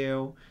gonna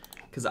do.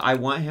 Because I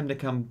want him to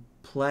come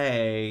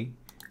play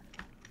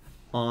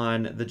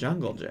on the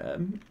jungle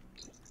gym.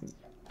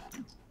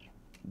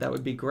 That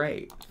would be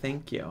great.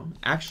 Thank you.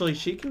 Actually,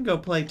 she can go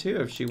play too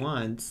if she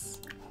wants.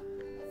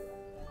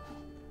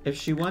 If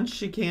she wants,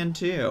 she can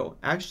too.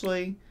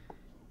 Actually,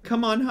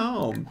 come on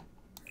home.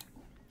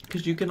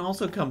 Because you can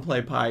also come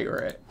play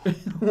pirate.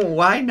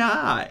 Why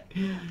not?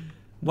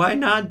 Why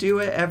not do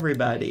it,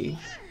 everybody?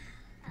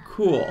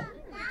 Cool.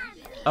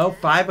 Oh,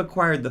 5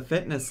 acquired the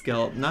fitness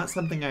skill. Not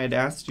something I had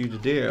asked you to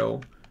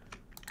do.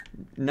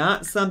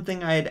 Not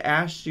something I had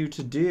asked you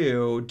to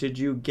do. Did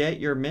you get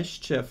your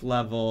mischief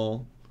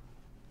level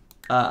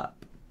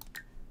up?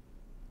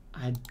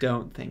 I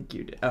don't think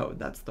you did. Oh,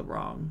 that's the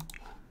wrong.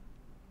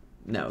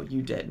 No,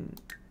 you didn't.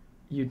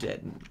 You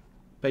didn't.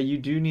 But you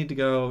do need to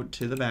go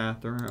to the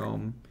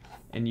bathroom.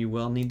 And you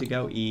will need to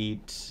go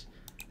eat.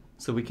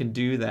 So we can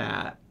do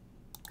that.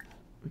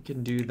 We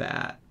can do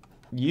that.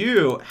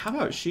 How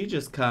about she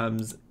just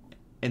comes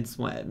and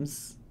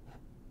swims?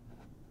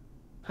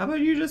 How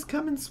about you just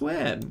come and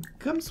swim?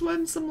 Come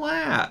swim some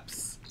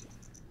laps.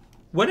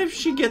 What if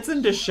she gets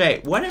into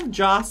shape? What if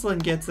Jocelyn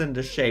gets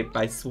into shape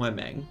by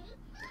swimming?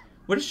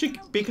 What if she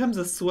becomes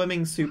a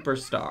swimming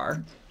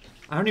superstar?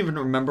 I don't even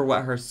remember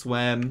what her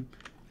swim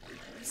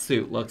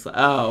suit looks like.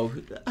 Oh,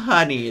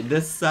 honey,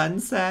 this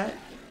sunset?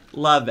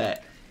 Love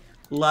it.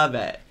 Love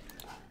it.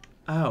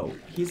 Oh,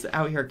 he's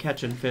out here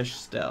catching fish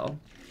still.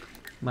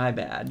 My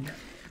bad.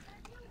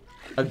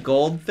 A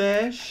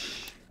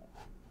goldfish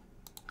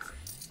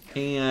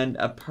and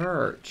a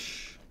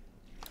perch.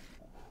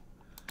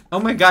 Oh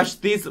my gosh,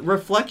 these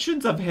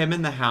reflections of him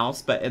in the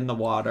house but in the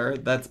water,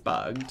 that's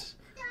bugged.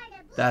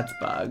 That's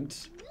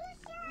bugged.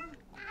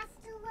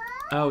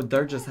 Oh,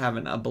 they're just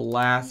having a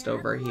blast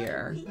over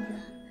here.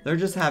 They're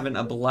just having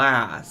a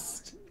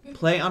blast.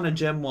 Play on a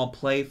gym while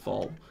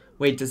playful.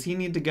 Wait, does he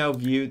need to go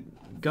view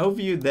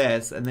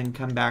this and then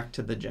come back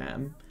to the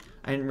gym?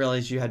 I didn't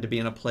realize you had to be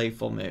in a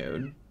playful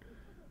mood.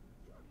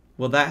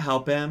 Will that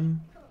help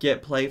him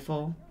get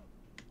playful?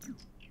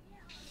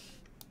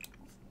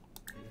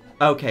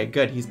 Okay,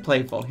 good. He's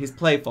playful. He's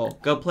playful.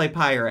 Go play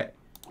pirate.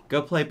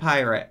 Go play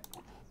pirate.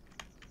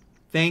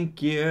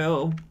 Thank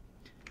you.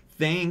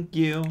 Thank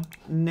you.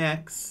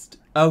 Next.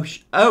 Oh,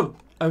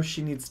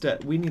 she needs to...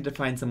 We need to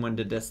find someone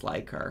to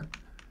dislike her.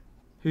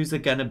 Who's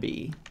it gonna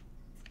be?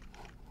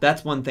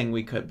 That's one thing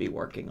we could be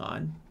working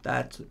on.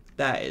 That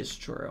is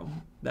true.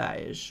 That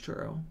is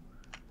true.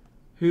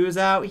 Who's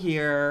out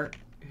here?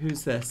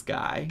 Who's this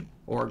guy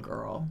or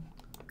girl?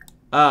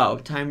 Oh,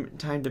 time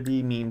to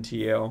be mean to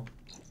you.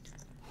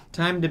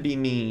 Time to be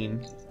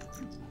mean.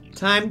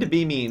 Time to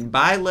be mean.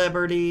 Bye,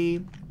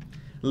 Liberty.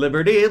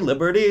 Liberty,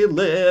 Liberty,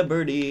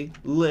 Liberty,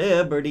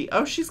 Liberty.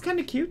 Oh, she's kind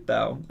of cute,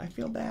 though. I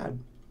feel bad.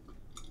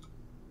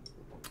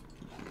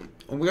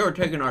 We were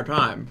taking our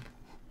time.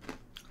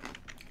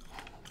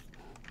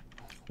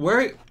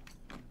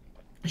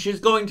 She's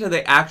going to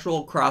the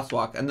actual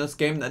crosswalk in this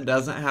game that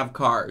doesn't have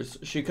cars.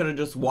 She could have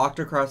just walked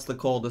across the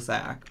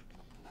cul-de-sac.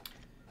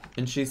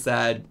 And she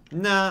said,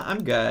 nah,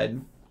 I'm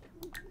good.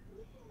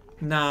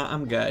 Nah,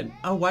 I'm good.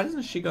 Oh, why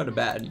doesn't she go to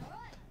bed?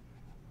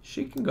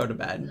 She can go to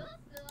bed.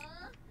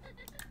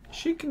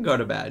 She can go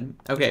to bed.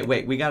 Okay,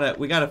 wait, we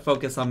gotta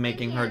focus on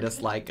making her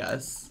dislike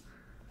us.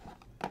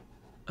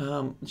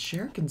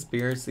 Share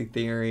conspiracy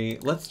theory.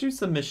 Let's do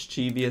some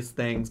mischievous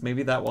things.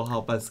 Maybe that will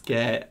help us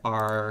get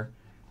our,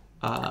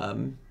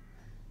 that'll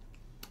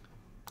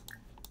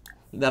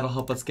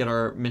help us get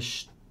our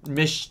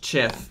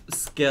mischief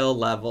skill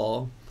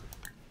level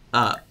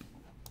up.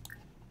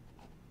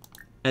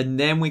 And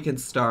then we can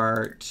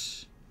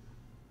start,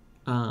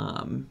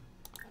 then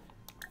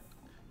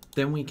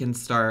we can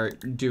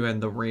start doing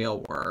the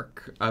real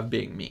work of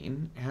being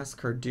mean.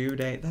 Ask her due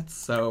date. That's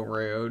so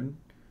rude.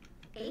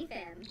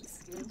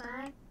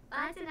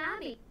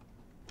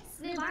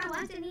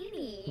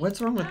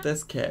 What's wrong with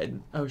this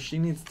kid? Oh, she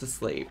needs to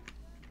sleep.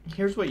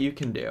 Here's what you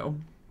can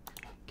do.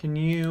 Can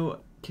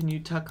you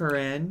tuck her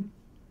in?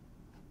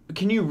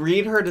 Can you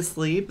read her to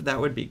sleep? That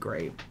would be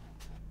great.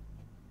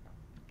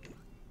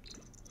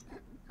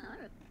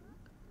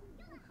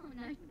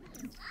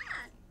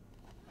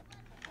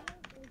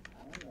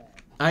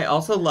 I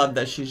also love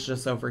that she's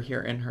just over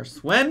here in her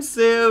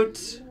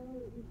swimsuit.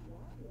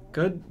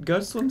 Go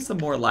swim some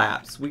more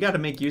laps. We got to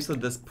make use of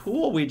this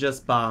pool we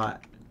just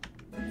bought.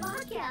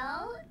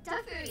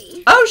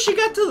 Oh, she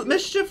got to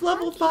mischief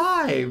level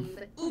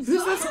 5. Who's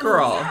this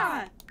girl?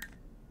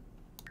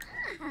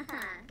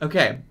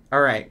 Okay,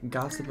 all right.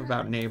 Gossip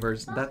about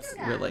neighbors. That's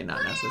really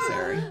not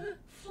necessary.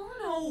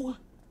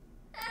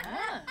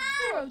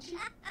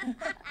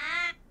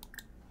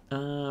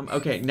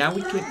 Okay, now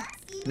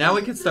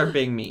we can start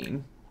being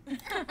mean.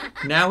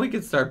 Now we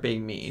can start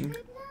being mean.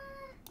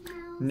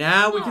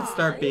 Now we can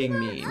start being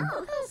mean.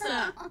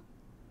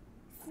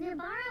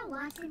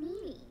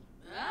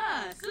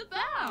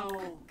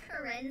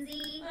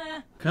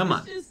 Come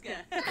on.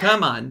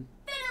 Come on.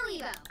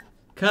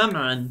 Come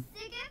on.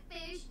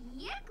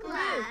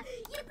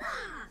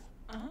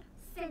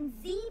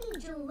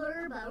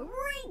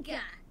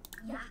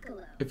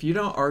 If you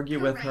don't argue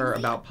with her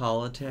about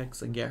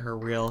politics and get her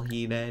real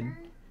heated.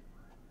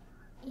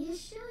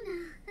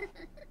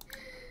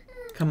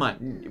 Come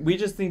on, we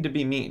just need to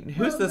be mean.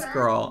 Who's this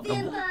girl?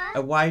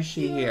 Why is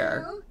she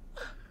here?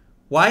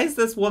 Why is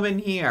this woman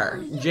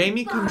here?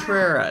 Jamie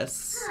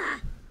Contreras.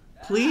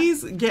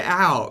 Please get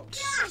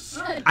out.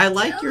 I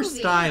like your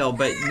style,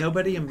 but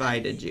nobody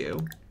invited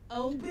you.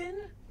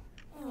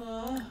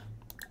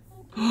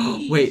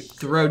 Wait,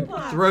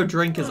 throw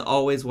drink is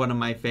always one of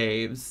my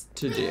faves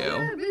to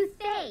do.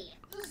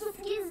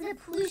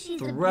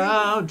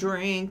 Throw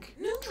drink,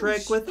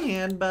 trick with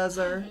hand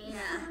buzzer.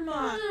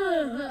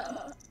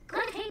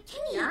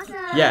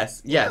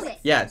 Yes, yes,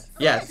 yes,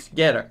 yes.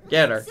 Get her,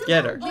 get her,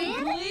 get her.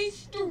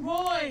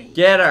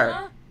 Get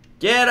her,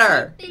 get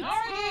her.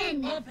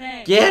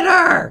 Get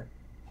her.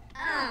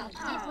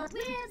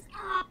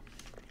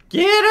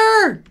 Get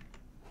her.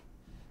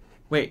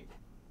 Wait.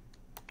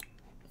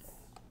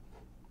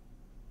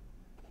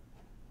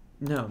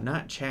 No,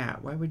 not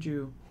chat. Why would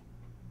you?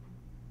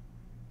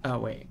 Oh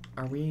wait,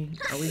 are we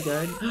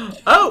good?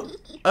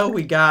 Oh,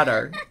 we got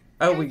her.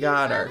 Oh, we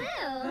got her.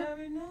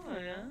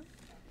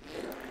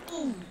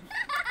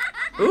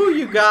 Ooh,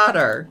 you got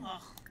her.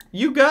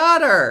 You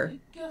got her.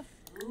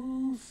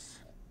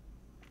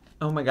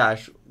 Oh my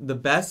gosh, the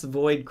best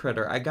void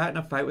critter. I got in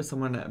a fight with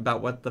someone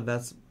about what the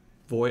best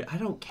void. I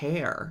don't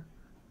care.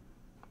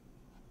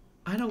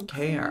 I don't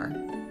care.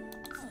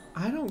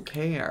 I don't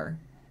care.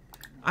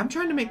 I'm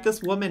trying to make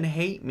this woman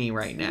hate me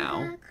right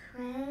now.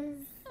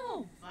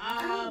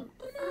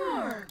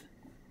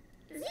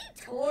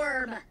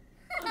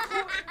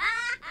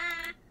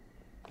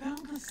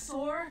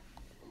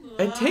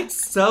 It takes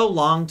so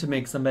long to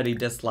make somebody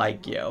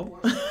dislike you.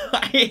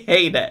 I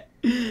hate it.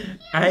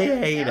 I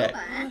hate it.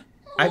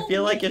 I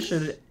feel like it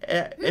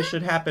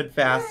should happen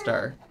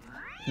faster.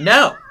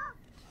 No!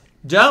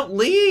 Don't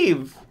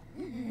leave!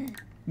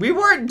 We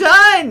weren't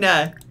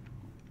done!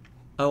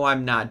 Oh,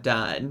 I'm not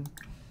done.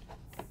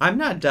 I'm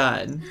not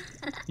done.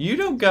 You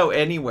don't go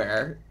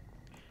anywhere.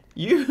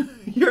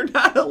 You're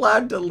not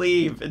allowed to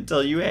leave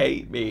until you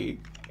hate me.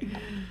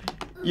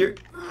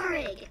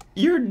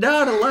 You're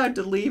not allowed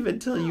to leave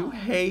until you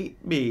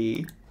hate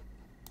me.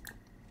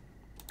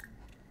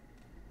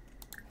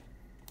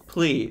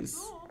 Please.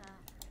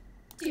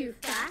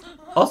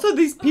 Also,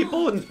 these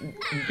people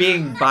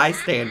being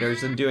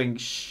bystanders and doing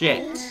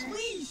shit.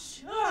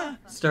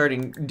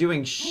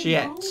 Doing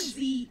shit.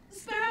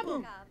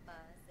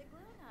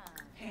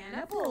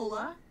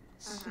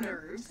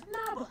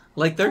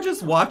 Like, they're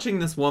just watching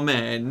this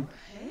woman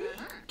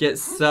get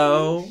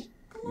so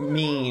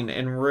mean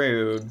and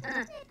rude.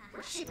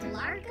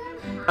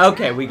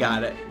 Okay, we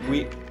got it.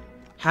 We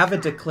have a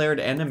declared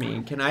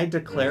enemy. Can I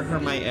declare her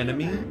my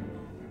enemy?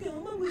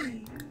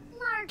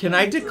 Can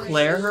I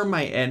declare her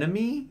my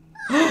enemy?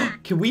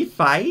 Can we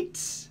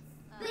fight?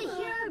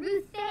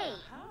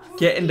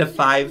 Get into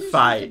 5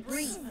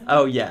 fights.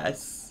 Oh,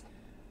 yes.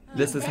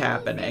 This is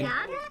happening.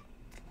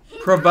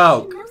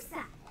 Provoke.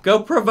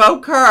 Go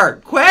provoke her.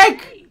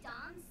 Quick!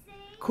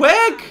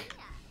 Quick!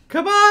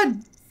 Come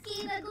on!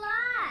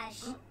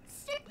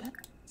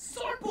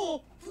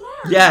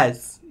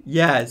 Yes.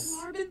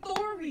 Yes.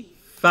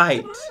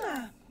 Fight.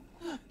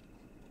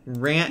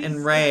 Rant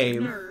and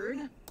rave.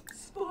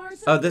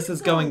 Oh, this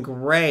is going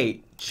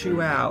great.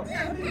 Chew out.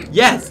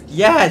 Yes!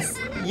 Yes!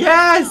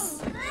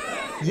 Yes!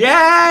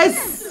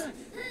 Yes!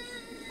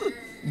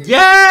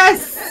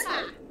 Yes!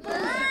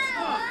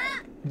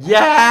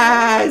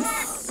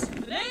 Yes!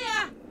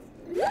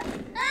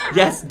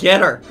 Yes,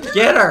 get her!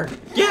 Get her!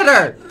 Get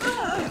her!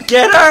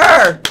 Get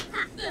her!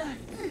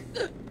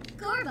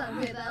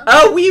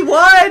 Oh, we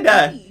won!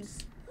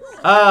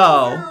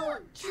 Oh.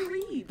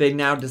 They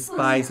now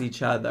despise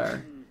each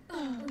other.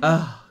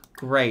 Oh,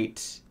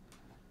 great.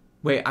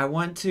 Wait, I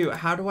want to...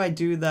 How do I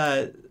do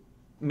the...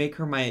 Make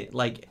her my,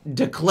 like,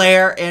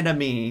 declare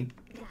enemy?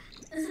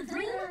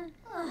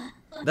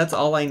 That's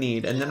all I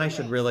need, and then I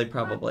should really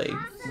probably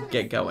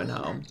get going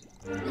home.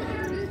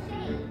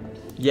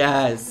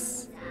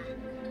 Yes.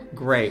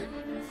 Great.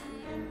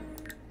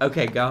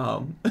 Okay, go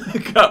home.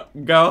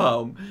 go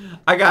home.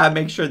 I gotta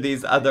make sure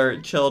these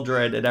other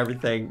children and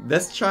everything.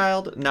 This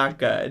child, not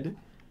good.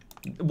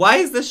 Why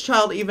is this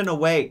child even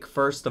awake,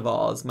 first of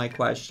all, is my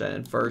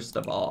question, first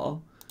of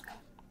all.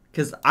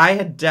 Because I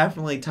had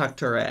definitely tucked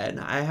her in.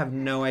 I have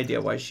no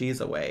idea why she's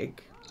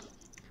awake.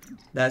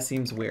 That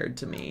seems weird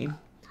to me.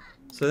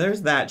 So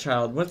there's that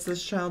child. What's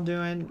this child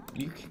doing?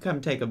 You can come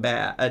take a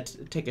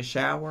bath, take a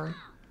shower.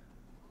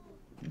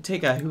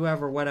 Take a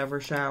whoever, whatever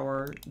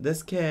shower.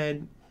 This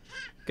kid,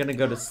 gonna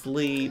go to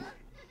sleep.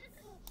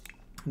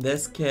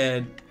 This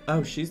kid,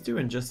 oh, she's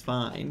doing just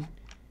fine.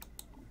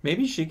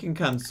 Maybe she can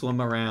come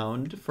swim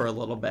around for a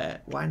little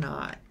bit. Why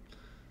not?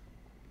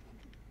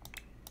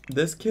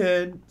 This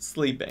kid,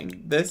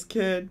 sleeping. This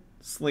kid,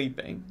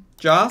 sleeping.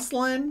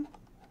 Jocelyn,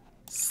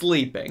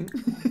 sleeping.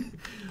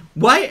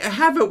 Why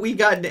haven't we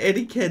gotten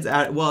any kids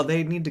out? Well,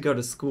 they need to go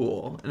to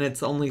school, and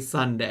it's only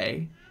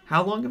Sunday.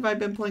 How long have I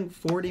been playing?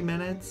 40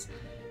 minutes?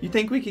 You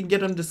think we can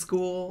get them to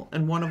school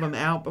and one of them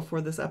out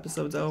before this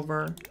episode's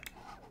over?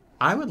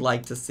 I would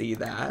like to see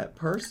that,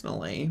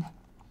 personally.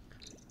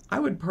 I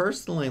would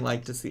personally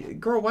like to see it.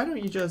 Girl, why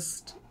don't you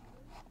just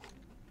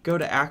go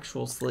to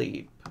actual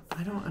sleep?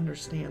 I don't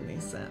understand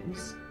these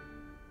Sims.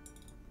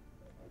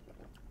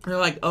 They're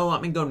like, oh,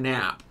 let me go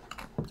nap.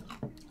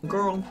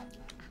 Girl,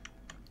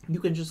 you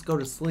can just go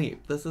to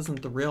sleep. This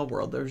isn't the real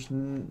world. There's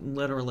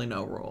literally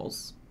no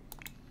rules.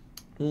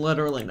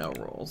 Literally no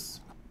rules.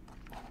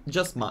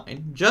 Just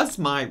mine. Just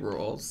my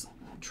rules.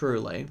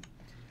 Truly.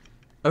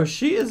 Oh,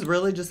 she is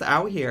really just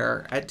out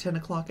here at 10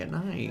 o'clock at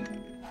night.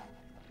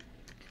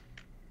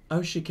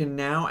 Oh, she can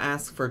now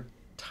ask for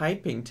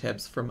typing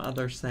tips from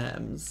other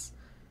Sims.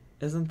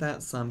 Isn't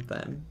that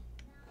something?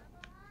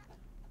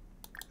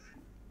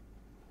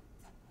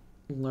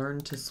 Learn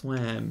to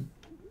swim.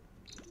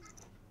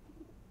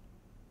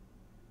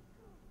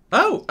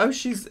 Oh,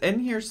 she's in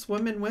here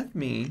swimming with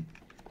me.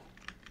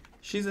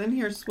 She's in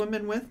here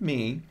swimming with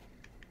me.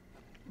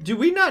 Do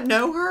we not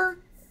know her?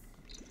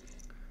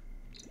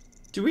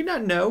 Do we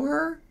not know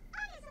her?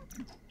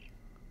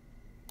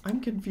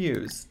 I'm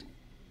confused.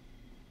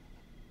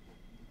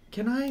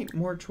 Can I...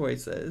 More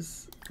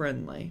choices.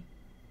 Friendly.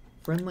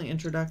 Friendly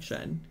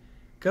introduction.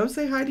 Go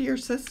say hi to your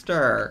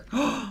sister.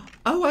 Oh,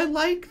 I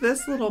like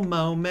this little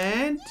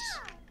moment.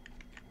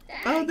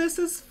 Oh, this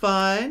is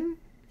fun.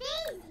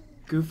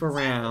 Goof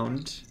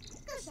around.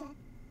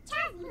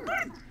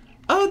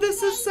 Oh,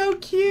 this is so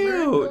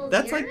cute.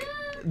 That's like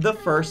the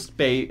first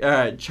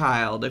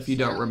child, if you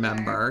don't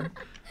remember.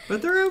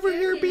 But they're over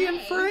here being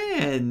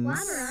friends.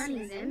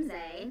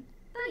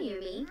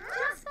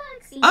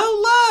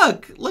 Oh,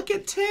 look! Look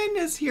at 10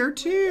 is here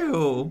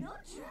too.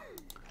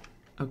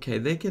 Okay,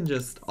 they can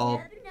just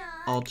all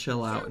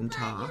chill out and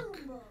talk.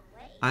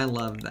 I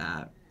love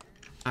that.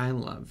 I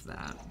love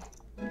that.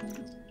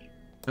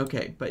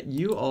 Okay, but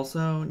you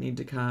also need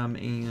to come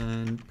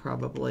and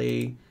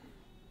probably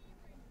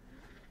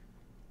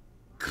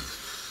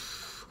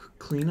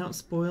clean up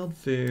spoiled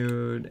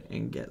food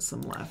and get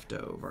some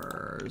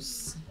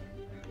leftovers.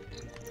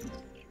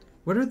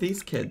 What are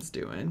these kids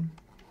doing?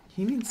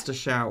 He needs to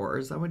shower.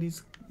 Is that what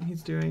he's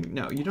doing?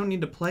 No, you don't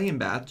need to play in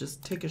bath.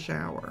 Just take a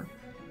shower.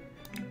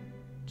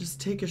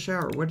 Just take a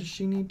shower. What does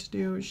she need to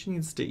do? She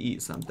needs to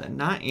eat something.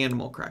 Not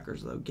animal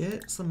crackers, though.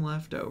 Get some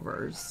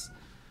leftovers.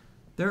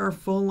 There are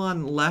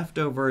full-on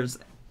leftovers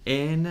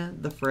in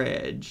the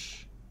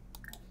fridge.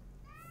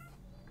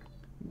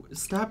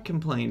 Stop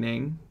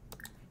complaining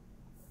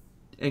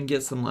and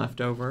get some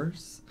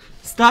leftovers.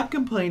 Stop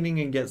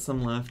complaining and get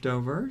some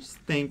leftovers.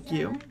 Thank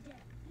you.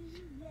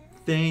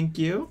 Thank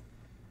you.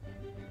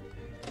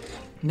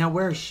 Now,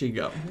 where is she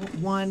go?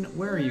 One,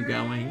 where are you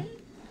going?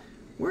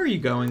 Where are you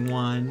going,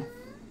 One?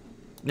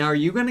 Now, are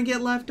you going to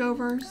get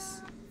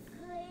leftovers?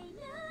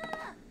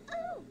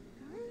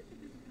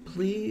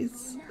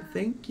 Please?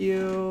 Thank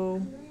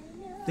you.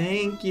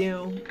 Thank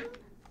you.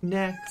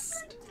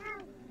 Next.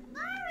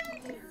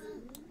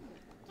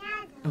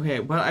 Okay,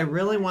 what I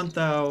really want,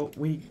 though,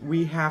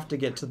 we have to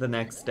get to the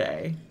next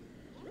day.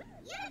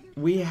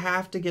 We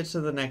have to get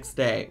to the next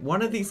day.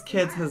 One of these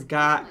kids has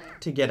got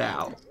to get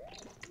out.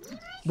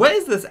 What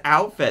is this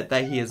outfit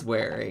that he is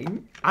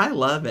wearing? I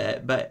love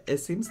it, but it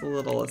seems a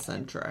little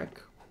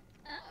eccentric.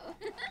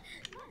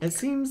 It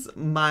seems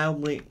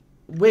mildly...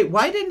 Wait,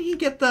 why didn't he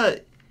get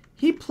the...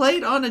 He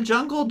played on a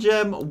jungle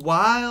gym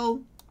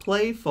while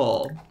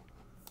playful.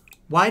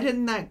 Why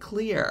didn't that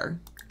clear?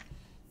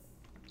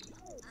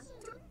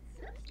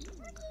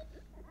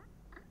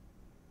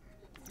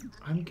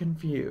 I'm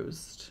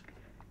confused.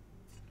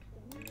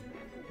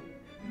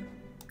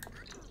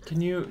 Can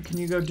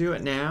you go do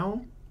it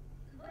now?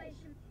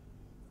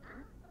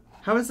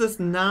 How is this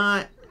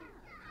not...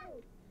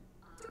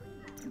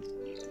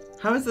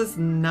 How is this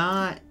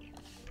not...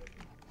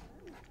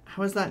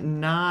 How is that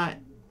not...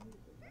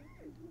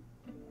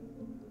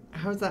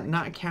 How is that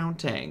not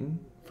counting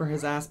for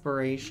his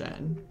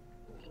aspiration?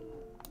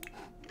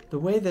 The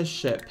way this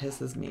shit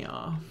pisses me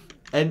off.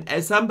 And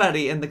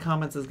somebody in the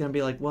comments is going to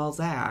be like, well,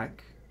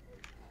 Zach,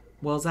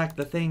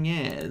 the thing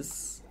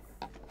is...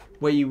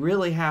 what you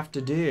really have to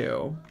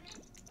do.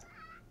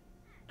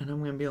 And I'm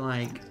going to be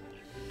like,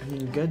 I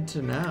mean, good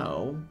to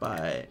know,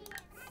 but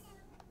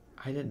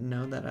I didn't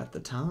know that at the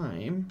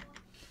time.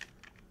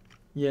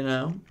 You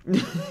know?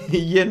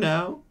 You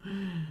know?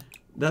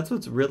 That's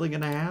what's really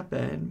going to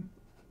happen.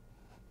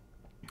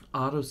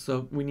 Auto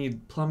soap. We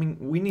need plumbing.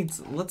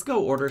 Let's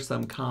go order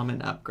some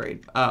common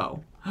upgrade.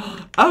 Oh.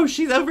 Oh,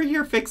 she's over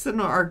here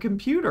fixing our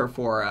computer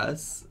for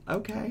us.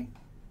 Okay.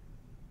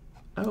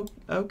 Oh,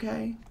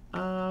 okay.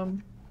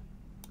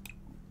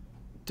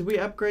 Did we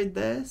upgrade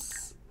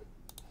this?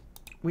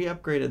 We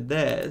upgraded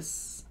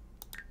this.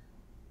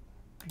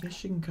 I guess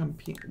she can come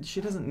pee.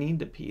 She doesn't need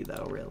to pee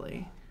though,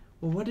 really.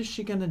 Well, what is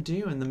she gonna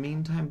do in the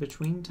meantime,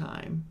 between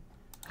time?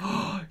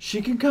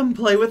 She can come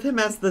play with him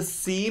as the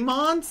sea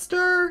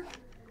monster?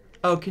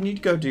 Oh, can you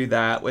go do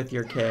that with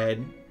your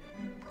kid?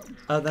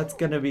 Oh, that's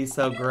gonna be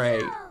so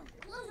great.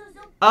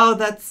 Oh,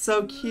 that's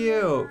so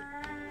cute.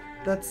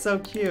 That's so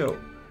cute.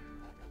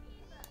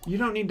 You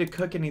don't need to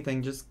cook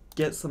anything, just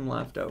get some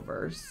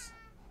leftovers.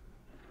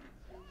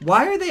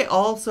 Why are they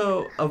all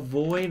so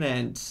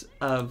avoidant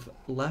of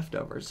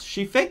leftovers?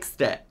 She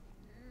fixed it.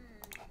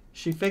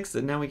 She fixed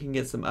it. Now we can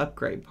get some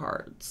upgrade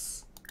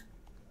parts.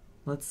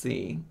 Let's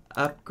see.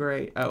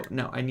 Upgrade. Oh,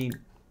 no, I need...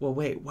 Well,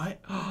 wait, what?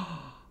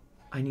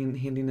 I need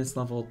handiness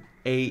level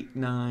 8,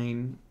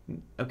 9.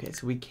 Okay,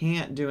 so we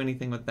can't do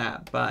anything with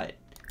that, but...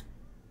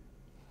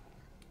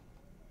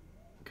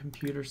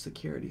 Computer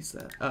security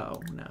set. Oh,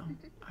 no.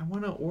 I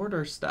want to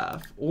order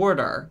stuff.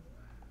 Order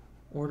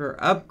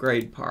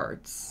upgrade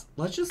parts.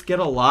 Let's just get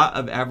a lot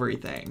of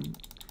everything.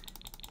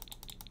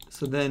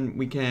 So then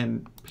we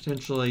can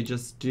potentially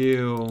just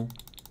do...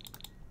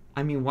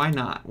 I mean, why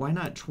not? Why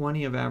not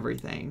 20 of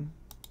everything?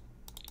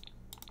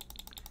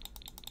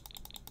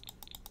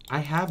 I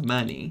have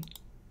money.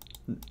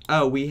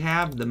 Oh, we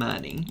have the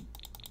money.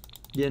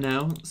 You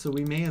know? So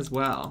we may as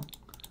well.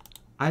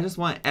 I just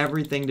want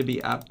everything to be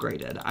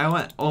upgraded. I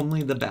want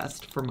only the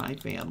best for my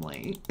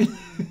family.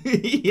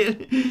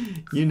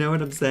 You know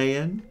what I'm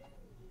saying?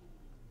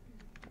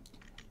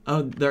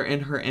 Oh, they're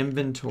in her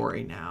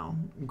inventory now.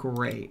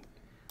 Great.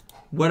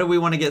 What do we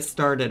want to get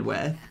started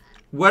with?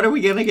 What are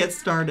we going to get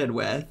started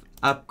with?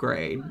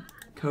 Upgrade.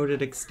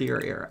 Coated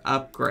exterior.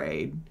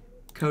 Upgrade.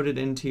 Coated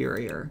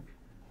interior.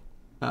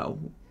 Oh,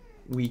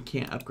 we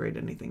can't upgrade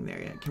anything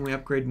there yet. Can we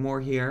upgrade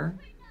more here?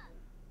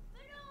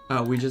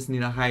 Oh, we just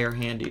need a higher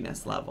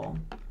handiness level.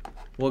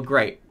 Well,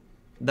 great.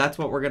 That's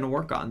what we're going to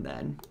work on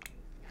then.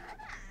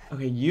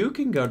 Okay, you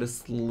can go to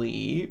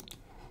sleep.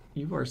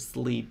 You are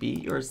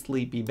sleepy. You're a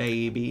sleepy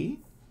baby.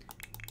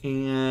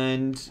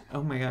 And,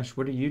 oh my gosh,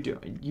 what are you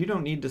doing? You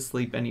don't need to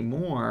sleep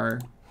anymore.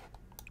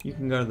 You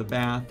can go to the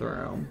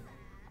bathroom.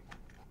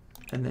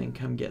 And then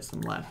come get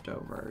some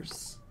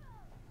leftovers.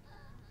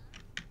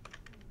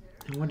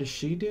 And what is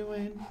she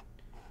doing?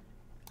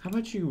 How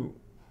about you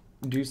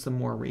do some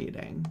more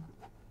reading?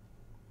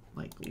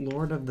 Like,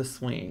 Lord of the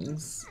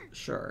Swings.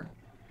 Sure.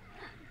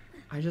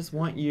 I just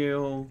want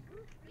you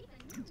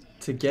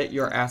to get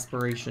your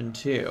aspiration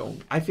too.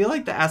 I feel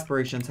like the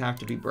aspirations have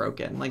to be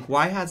broken. Like,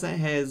 why hasn't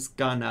his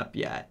gone up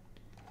yet?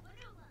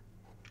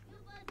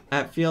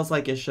 That feels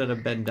like it should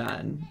have been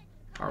done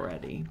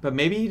already. But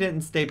maybe he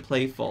didn't stay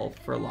playful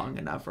for long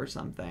enough or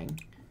something.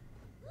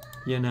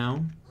 You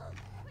know?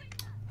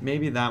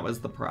 Maybe that was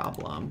the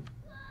problem.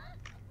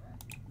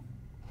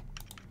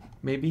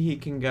 Maybe he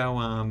can go,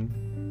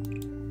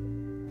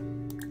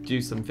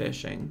 do some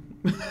fishing.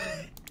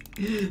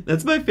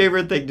 That's my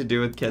favorite thing to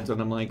do with kids when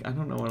I'm like, I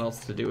don't know what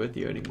else to do with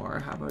you anymore.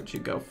 How about you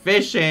go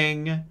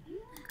fishing?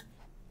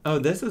 Oh,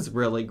 this is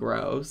really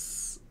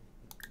gross.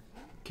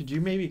 Could you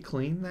maybe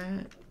clean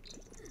that?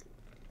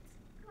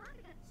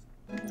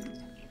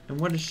 And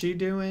what is she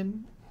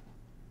doing?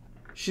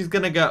 She's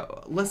gonna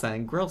go,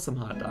 listen, grill some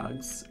hot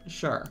dogs.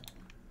 Sure.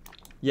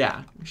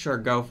 Yeah, sure,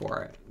 go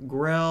for it.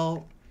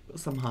 Grill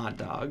some hot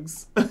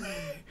dogs.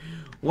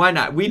 Why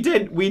not? We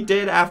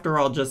did after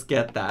all just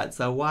get that.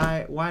 So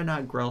why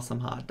not grill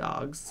some hot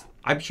dogs?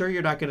 I'm sure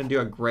you're not going to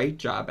do a great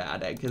job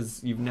at it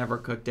because you've never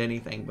cooked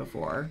anything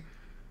before.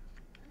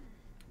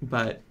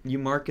 But you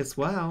mark as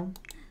well.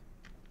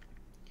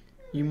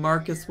 You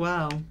mark as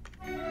well.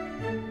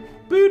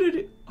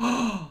 Boo-doo-doo.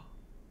 Oh,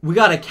 we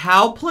got a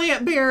cow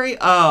plant berry.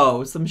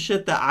 Oh, some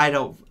shit that I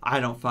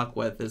don't fuck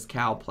with is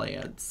cow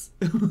plants.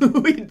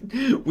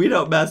 we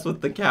don't mess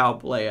with the cow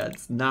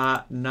plants.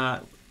 Not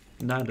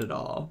at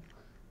all.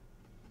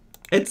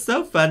 It's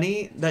so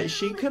funny that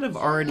she could have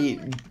already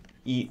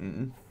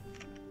eaten.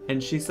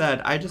 And she said,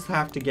 I just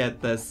have to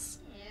get this.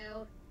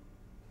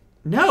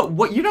 No,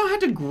 what? You don't have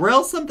to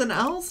grill something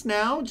else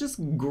now.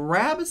 Just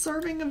grab a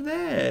serving of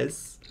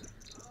this.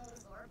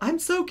 I'm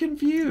so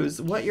confused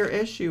what your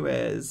issue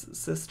is,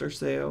 Sister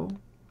Sue.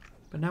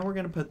 But now we're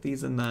going to put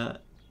these in the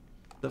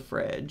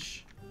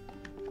fridge.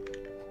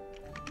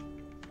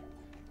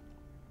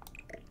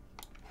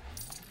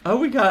 Oh,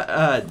 we got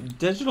a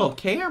digital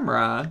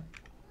camera.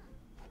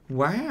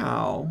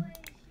 Wow.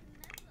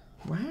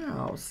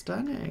 Wow,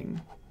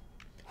 stunning.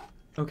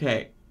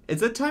 Okay,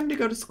 is it time to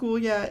go to school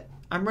yet?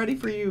 I'm ready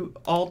for you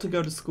all to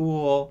go to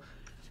school.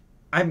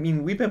 I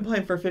mean, we've been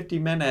playing for 50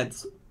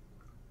 minutes.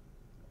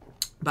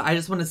 But I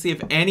just want to see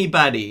if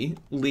anybody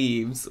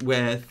leaves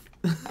with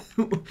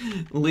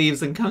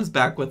leaves and comes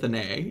back with an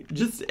A.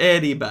 Just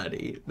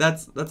anybody.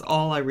 That's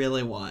all I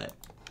really want.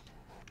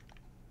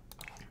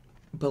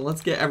 But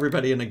let's get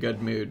everybody in a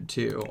good mood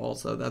too.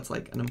 Also, that's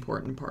like an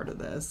important part of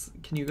this.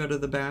 Can you go to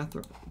the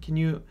bathroom? Can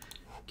you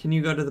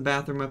go to the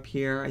bathroom up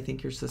here? I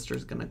think your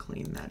sister's gonna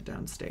clean that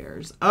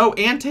downstairs. Oh,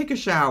 and take a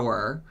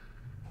shower.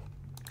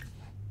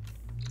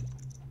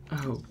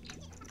 Oh.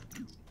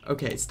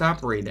 Okay,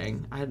 stop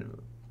reading.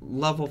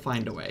 Love will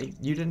find a way.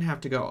 You didn't have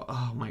to go.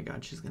 Oh my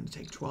god, she's going to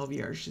take 12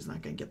 years. She's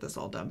not going to get this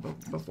all done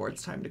before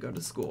it's time to go to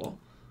school.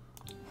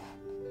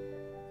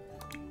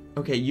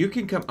 Okay, you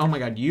can come. Oh my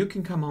god, you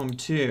can come home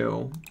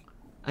too.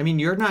 I mean,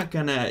 you're not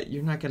gonna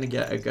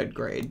get a good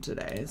grade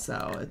today,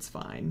 so it's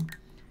fine.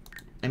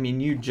 I mean,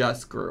 you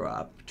just grew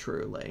up,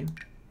 truly.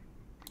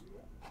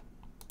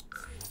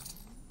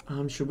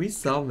 Should we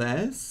sell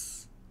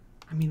this?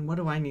 I mean, what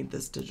do I need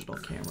this digital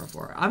camera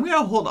for? I'm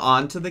gonna hold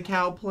on to the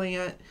cow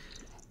plant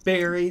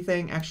berry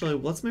thing. Actually,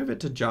 let's move it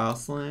to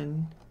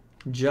Jocelyn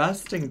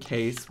just in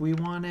case we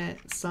want it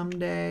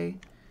someday.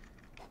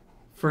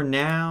 For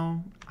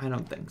now, I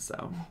don't think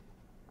so.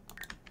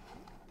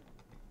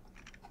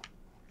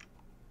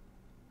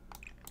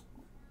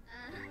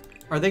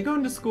 Are they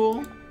going to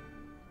school?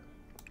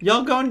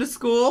 Y'all going to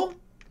school?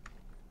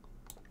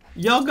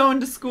 Y'all going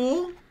to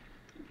school?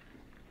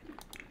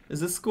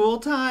 Is it school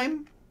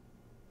time?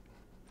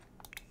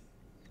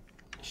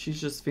 She's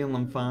just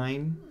feeling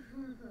fine.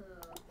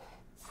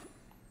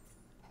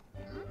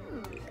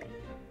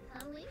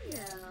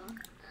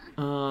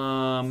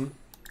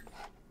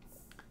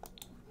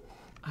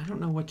 I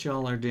don't know what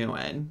y'all are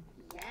doing,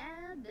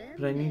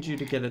 but I need you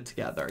to get it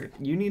together.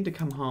 You need to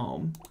come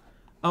home.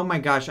 Oh my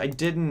gosh, I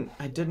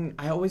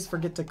always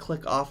forget to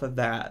click off of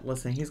that.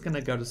 Listen, he's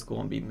gonna go to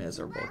school and be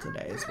miserable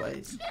today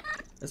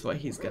is what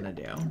he's gonna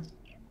do.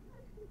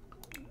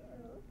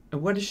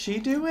 And what is she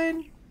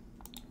doing?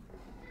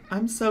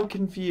 I'm so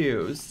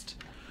confused.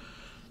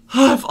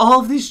 If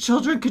all of these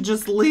children could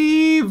just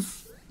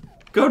leave.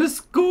 Go to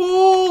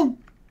school.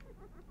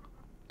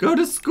 Go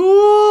to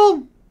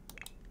school.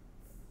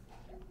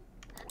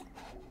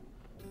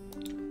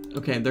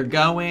 Okay, they're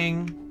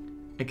going.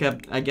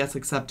 I guess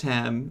except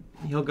him.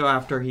 He'll go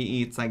after he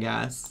eats, I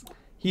guess.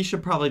 He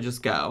should probably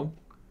just go.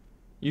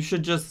 You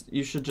should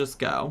just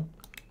go.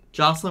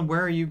 Jocelyn,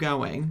 where are you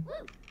going?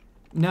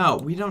 No,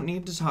 we don't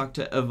need to talk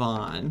to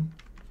Yvonne.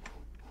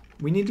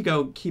 We need to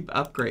go keep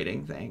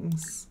upgrading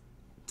things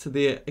to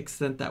the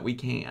extent that we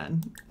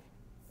can.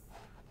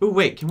 Oh,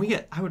 wait, can we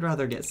get... I would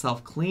rather get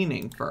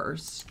self-cleaning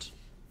first.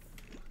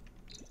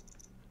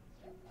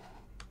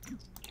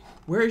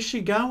 Where is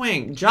she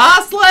going?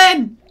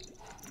 Jocelyn!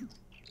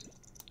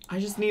 I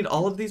just need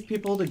all of these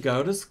people to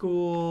go to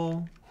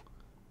school.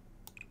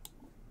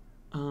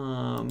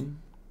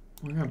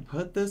 We're gonna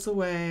put this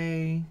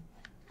away.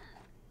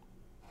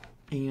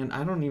 And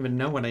I don't even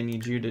know what I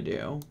need you to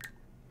do.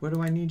 What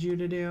do I need you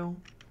to do?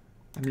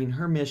 I mean,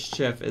 her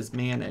mischief is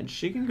managed.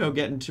 She can go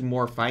get into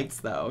more fights,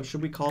 though.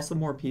 Should we call some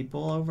more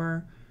people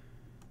over?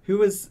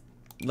 Who is,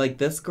 like,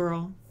 this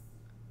girl?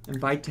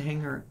 Invite to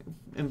hang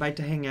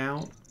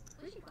out?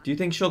 Do you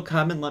think she'll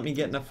come and let me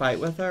get in a fight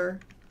with her?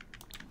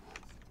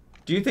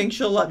 Do you think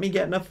she'll let me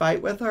get in a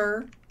fight with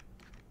her?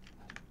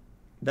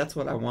 That's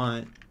what I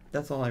want.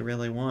 That's all I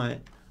really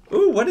want.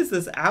 Ooh, what is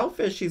this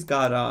outfit she's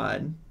got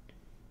on?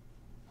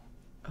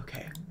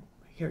 Okay,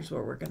 here's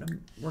where we're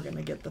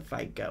gonna get the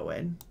fight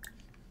going.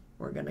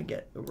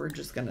 We're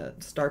just gonna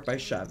start by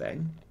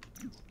shoving.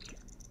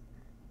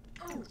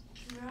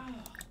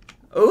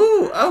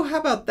 Ooh, oh, how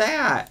about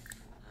that?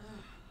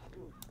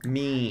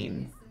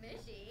 Mean.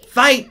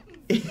 Fight!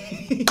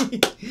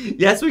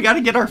 Yes, we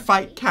gotta get our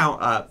fight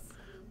count up.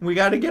 We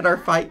gotta get our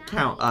fight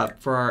count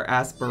up for our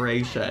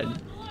aspiration.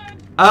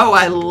 Oh,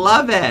 I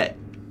love it!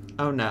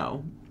 Oh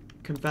no.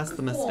 Confess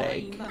the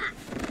mistake.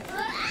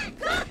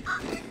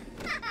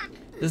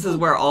 This is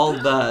where all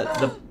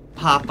the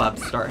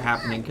pop-ups start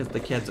happening because the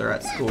kids are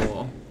at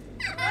school.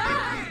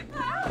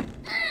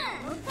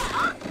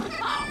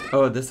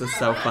 Oh, this is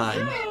so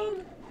fun.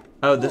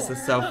 Oh, this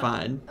is so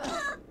fun.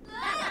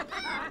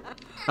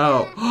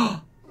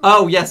 Oh.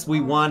 Oh, yes,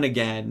 we won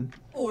again.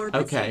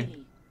 Okay.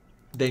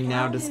 They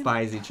now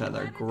despise each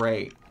other.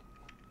 Great.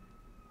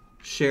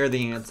 Share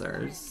the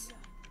answers.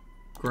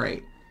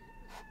 Great.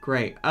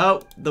 Great.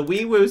 Oh, the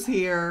wee woo's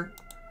here.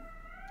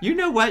 You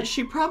know what?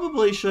 She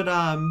probably should,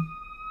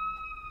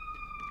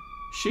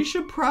 she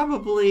should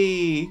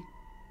probably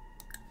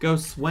go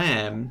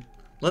swim.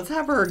 Let's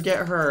have her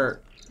get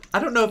her... I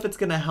don't know if it's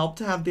going to help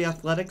to have the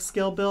athletic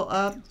skill built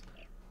up,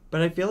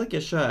 but I feel like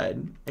it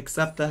should.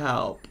 Accept the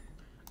help.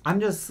 I'm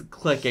just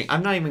clicking.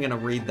 I'm not even going to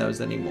read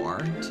those anymore.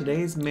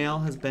 Today's mail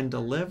has been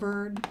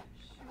delivered.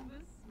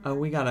 Oh,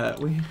 we're going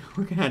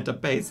to have to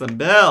pay some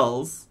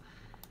bills.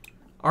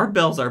 Our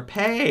bills are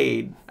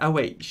paid. Oh,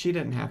 wait. She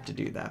didn't have to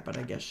do that, but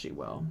I guess she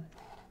will.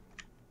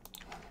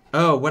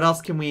 Oh, what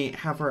else can we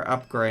have her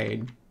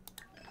upgrade?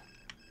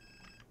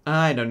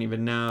 I don't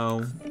even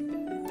know.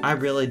 I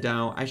really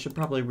don't. I should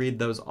probably read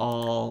those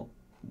all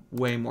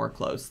way more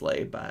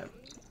closely, but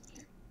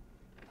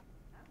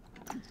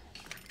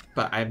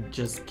I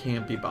just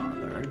can't be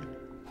bothered.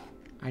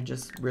 I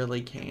just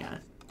really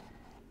can't.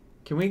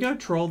 Can we go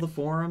troll the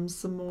forums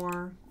some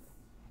more?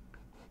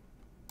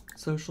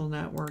 Social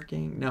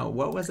networking? No,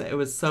 what was it? It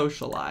was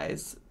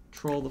socialize.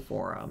 Troll the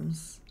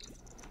forums.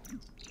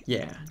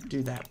 Yeah,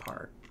 do that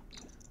part.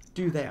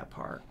 Do that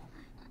part.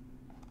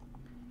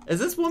 Is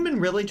this woman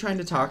really trying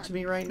to talk to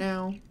me right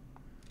now?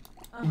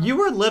 You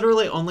were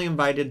literally only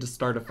invited to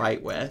start a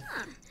fight with.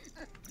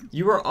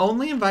 You were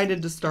only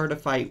invited to start a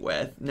fight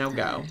with. Now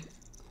go.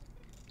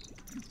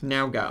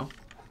 Now go.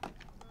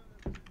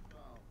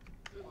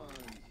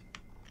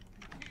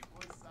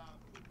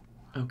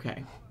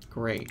 Okay,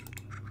 great.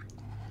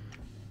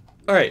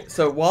 Alright,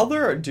 so while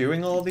they're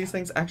doing all of these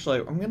things, actually,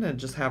 I'm gonna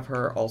just have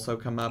her also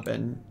come up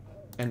and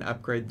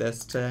upgrade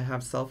this to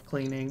have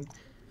self-cleaning.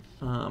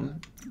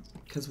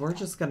 Because we're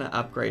just gonna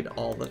upgrade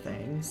all the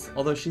things.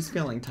 Although she's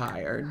feeling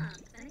tired.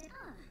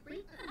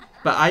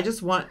 But I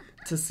just want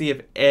to see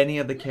if any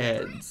of the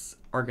kids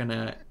are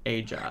gonna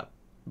age up.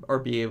 Or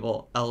be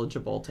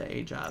eligible to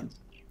age up.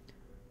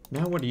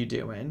 Now what are you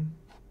doing?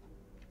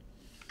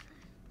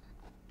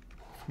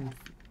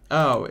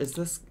 Oh, is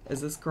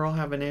this girl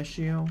have an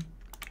issue?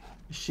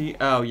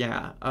 Oh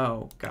yeah.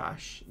 Oh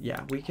gosh.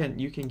 Yeah, you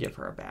can give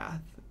her a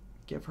bath.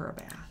 Give her a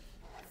bath.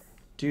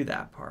 Do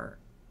that part.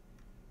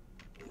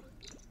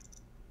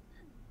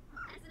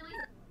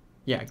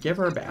 Yeah, give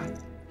her a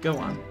bath. Go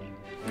on.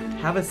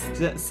 Have a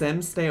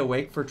sim stay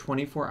awake for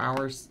 24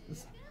 hours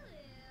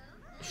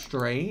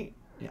straight?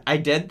 I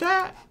did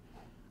that?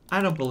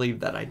 I don't believe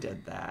that I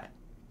did that.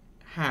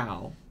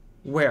 How?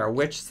 Where?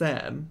 Which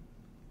sim?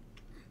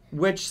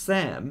 Which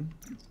sim?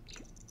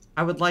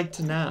 I would like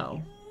to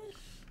know.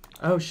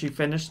 Oh, she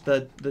finished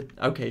the...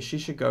 Okay, she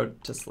should go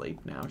to sleep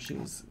now.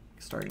 She's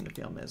starting to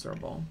feel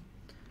miserable.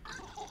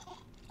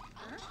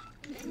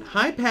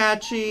 Hi,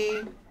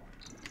 Patchy.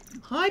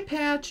 Hi,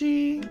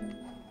 Patchy.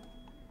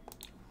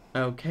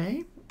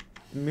 Okay.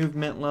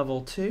 Movement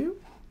level 2.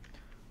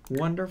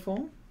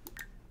 Wonderful.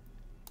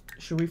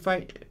 Should we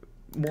fight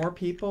more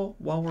people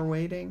while we're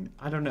waiting?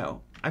 I don't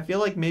know. I feel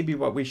like maybe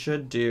what we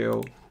should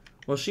do...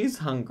 Well, she's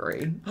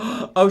hungry.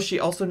 Oh, she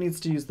also needs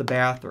to use the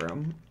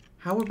bathroom.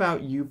 How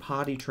about you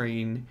potty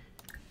train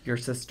your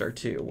sister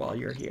too while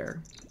you're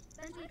here?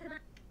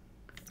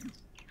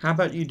 How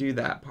about you do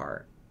that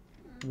part?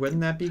 Wouldn't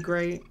that be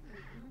great?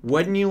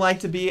 Wouldn't you like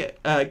to be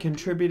a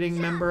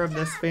contributing member of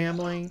this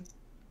family?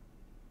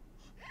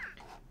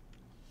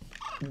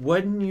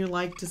 Wouldn't you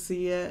like to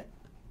see it?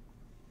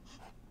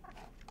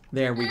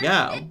 There we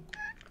go.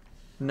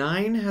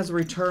 9 has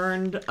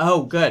returned.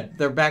 Oh, good.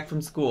 They're back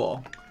from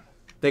school.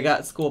 They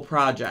got school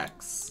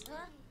projects.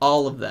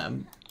 All of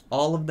them.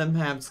 All of them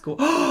have school.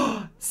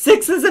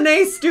 6 is an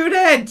A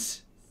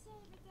student!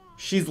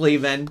 She's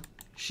leaving.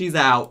 She's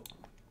out.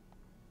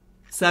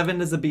 7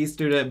 is a B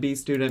student, B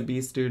student,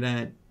 B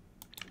student.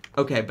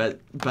 Okay,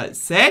 but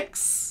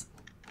 6?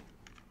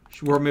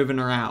 We're moving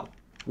her out.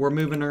 We're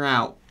moving her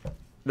out.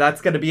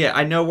 That's gonna be it.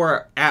 I know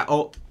we're at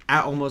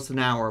almost an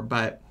hour,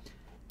 but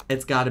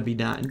it's gotta be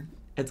done.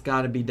 It's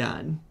gotta be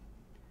done.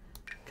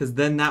 Because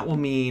then that will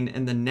mean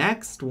in the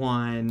next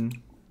one...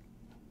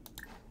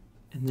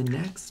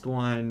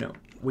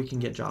 we can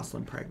get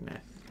Jocelyn pregnant.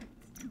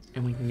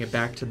 And we can get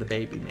back to the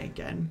baby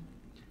making.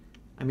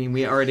 I mean,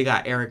 we already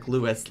got Eric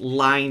Lewis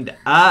lined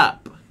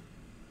up.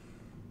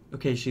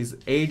 Okay, she's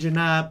aging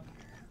up.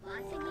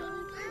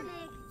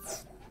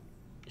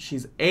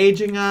 She's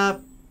aging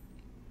up.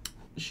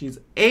 She's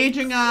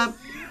aging up.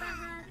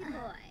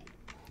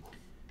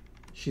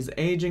 She's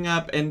aging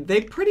up. And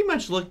they pretty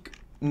much look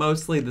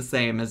mostly the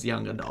same as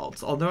young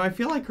adults. Although I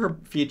feel like her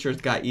features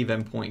got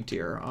even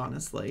pointier,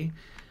 honestly.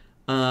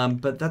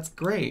 But that's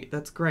great.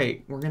 That's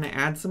great. We're going to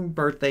add some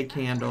birthday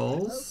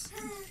candles.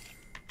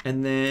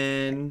 And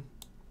then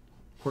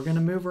we're going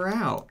to move her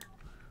out.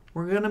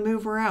 We're going to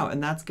move her out.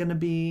 And that's going to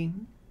be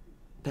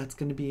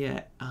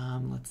it.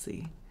 Let's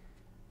see.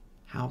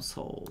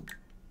 Household.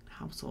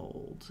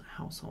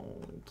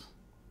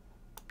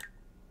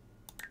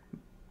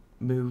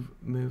 Move,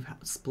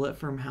 split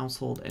from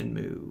household and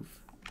move.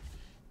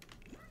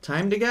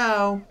 Time to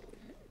go.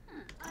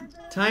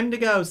 Time to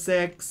go,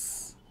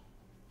 6.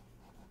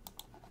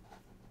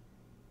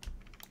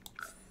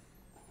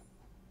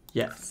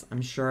 Yes,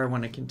 I'm sure I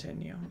want to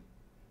continue.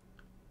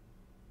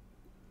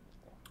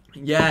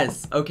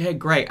 Yes, okay,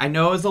 great. I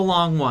know it was a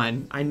long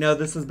one. I know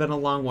this has been a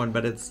long one,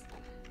 but it's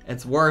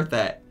worth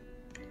it.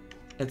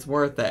 It's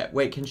worth it.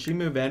 Wait, can she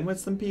move in with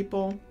some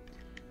people?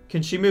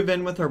 Can she move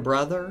in with her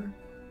brother?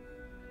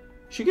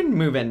 She can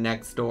move in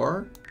next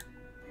door.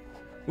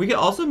 We could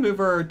also move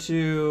her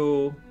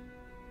to...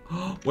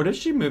 What if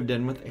she moved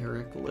in with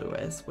Eric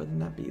Lewis? Wouldn't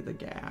that be the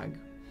gag?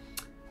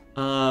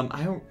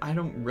 I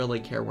don't really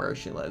care where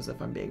she lives,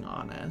 if I'm being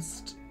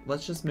honest.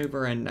 Let's just move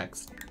her in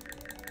next.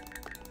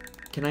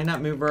 Can I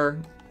not move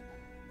her?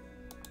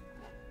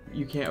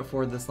 You can't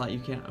afford this lot. You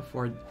can't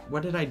afford...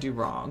 What did I do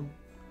wrong?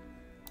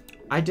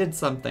 I did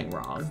something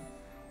wrong.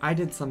 I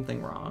did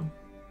something wrong.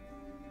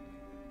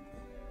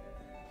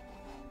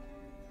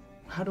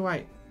 How do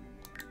I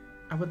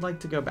would like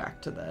to go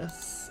back to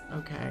this.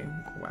 Okay,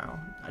 wow.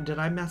 Did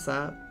I mess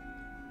up?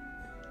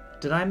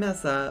 Did I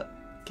mess up?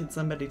 Can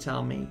somebody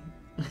tell me?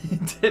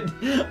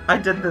 I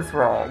did this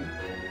wrong.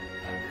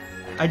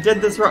 I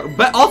did this wrong.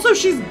 But also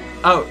she's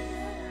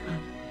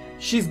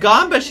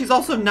gone, but she's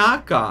also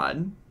not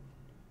gone.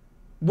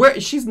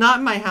 She's not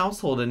in my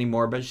household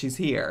anymore, but she's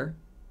here.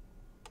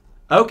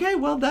 Okay,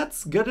 well,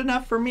 that's good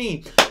enough for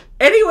me.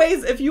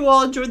 Anyways, if you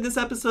all enjoyed this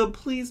episode,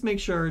 please make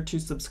sure to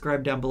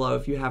subscribe down below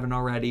if you haven't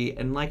already.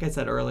 And like I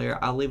said earlier,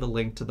 I'll leave a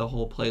link to the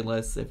whole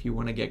playlist if you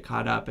want to get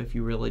caught up, if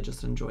you really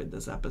just enjoyed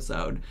this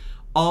episode.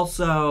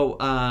 Also,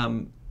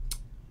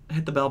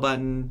 hit the bell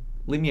button,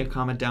 leave me a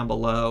comment down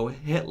below,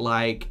 hit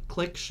like,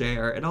 click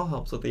share. It all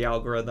helps with the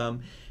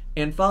algorithm.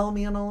 And follow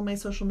me on all of my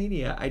social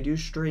media. I do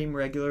stream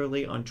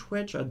regularly on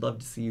Twitch. I'd love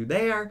to see you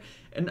there.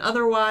 And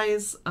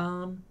otherwise,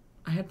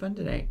 I had fun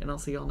today, and I'll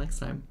see you all next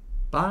time.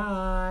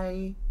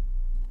 Bye!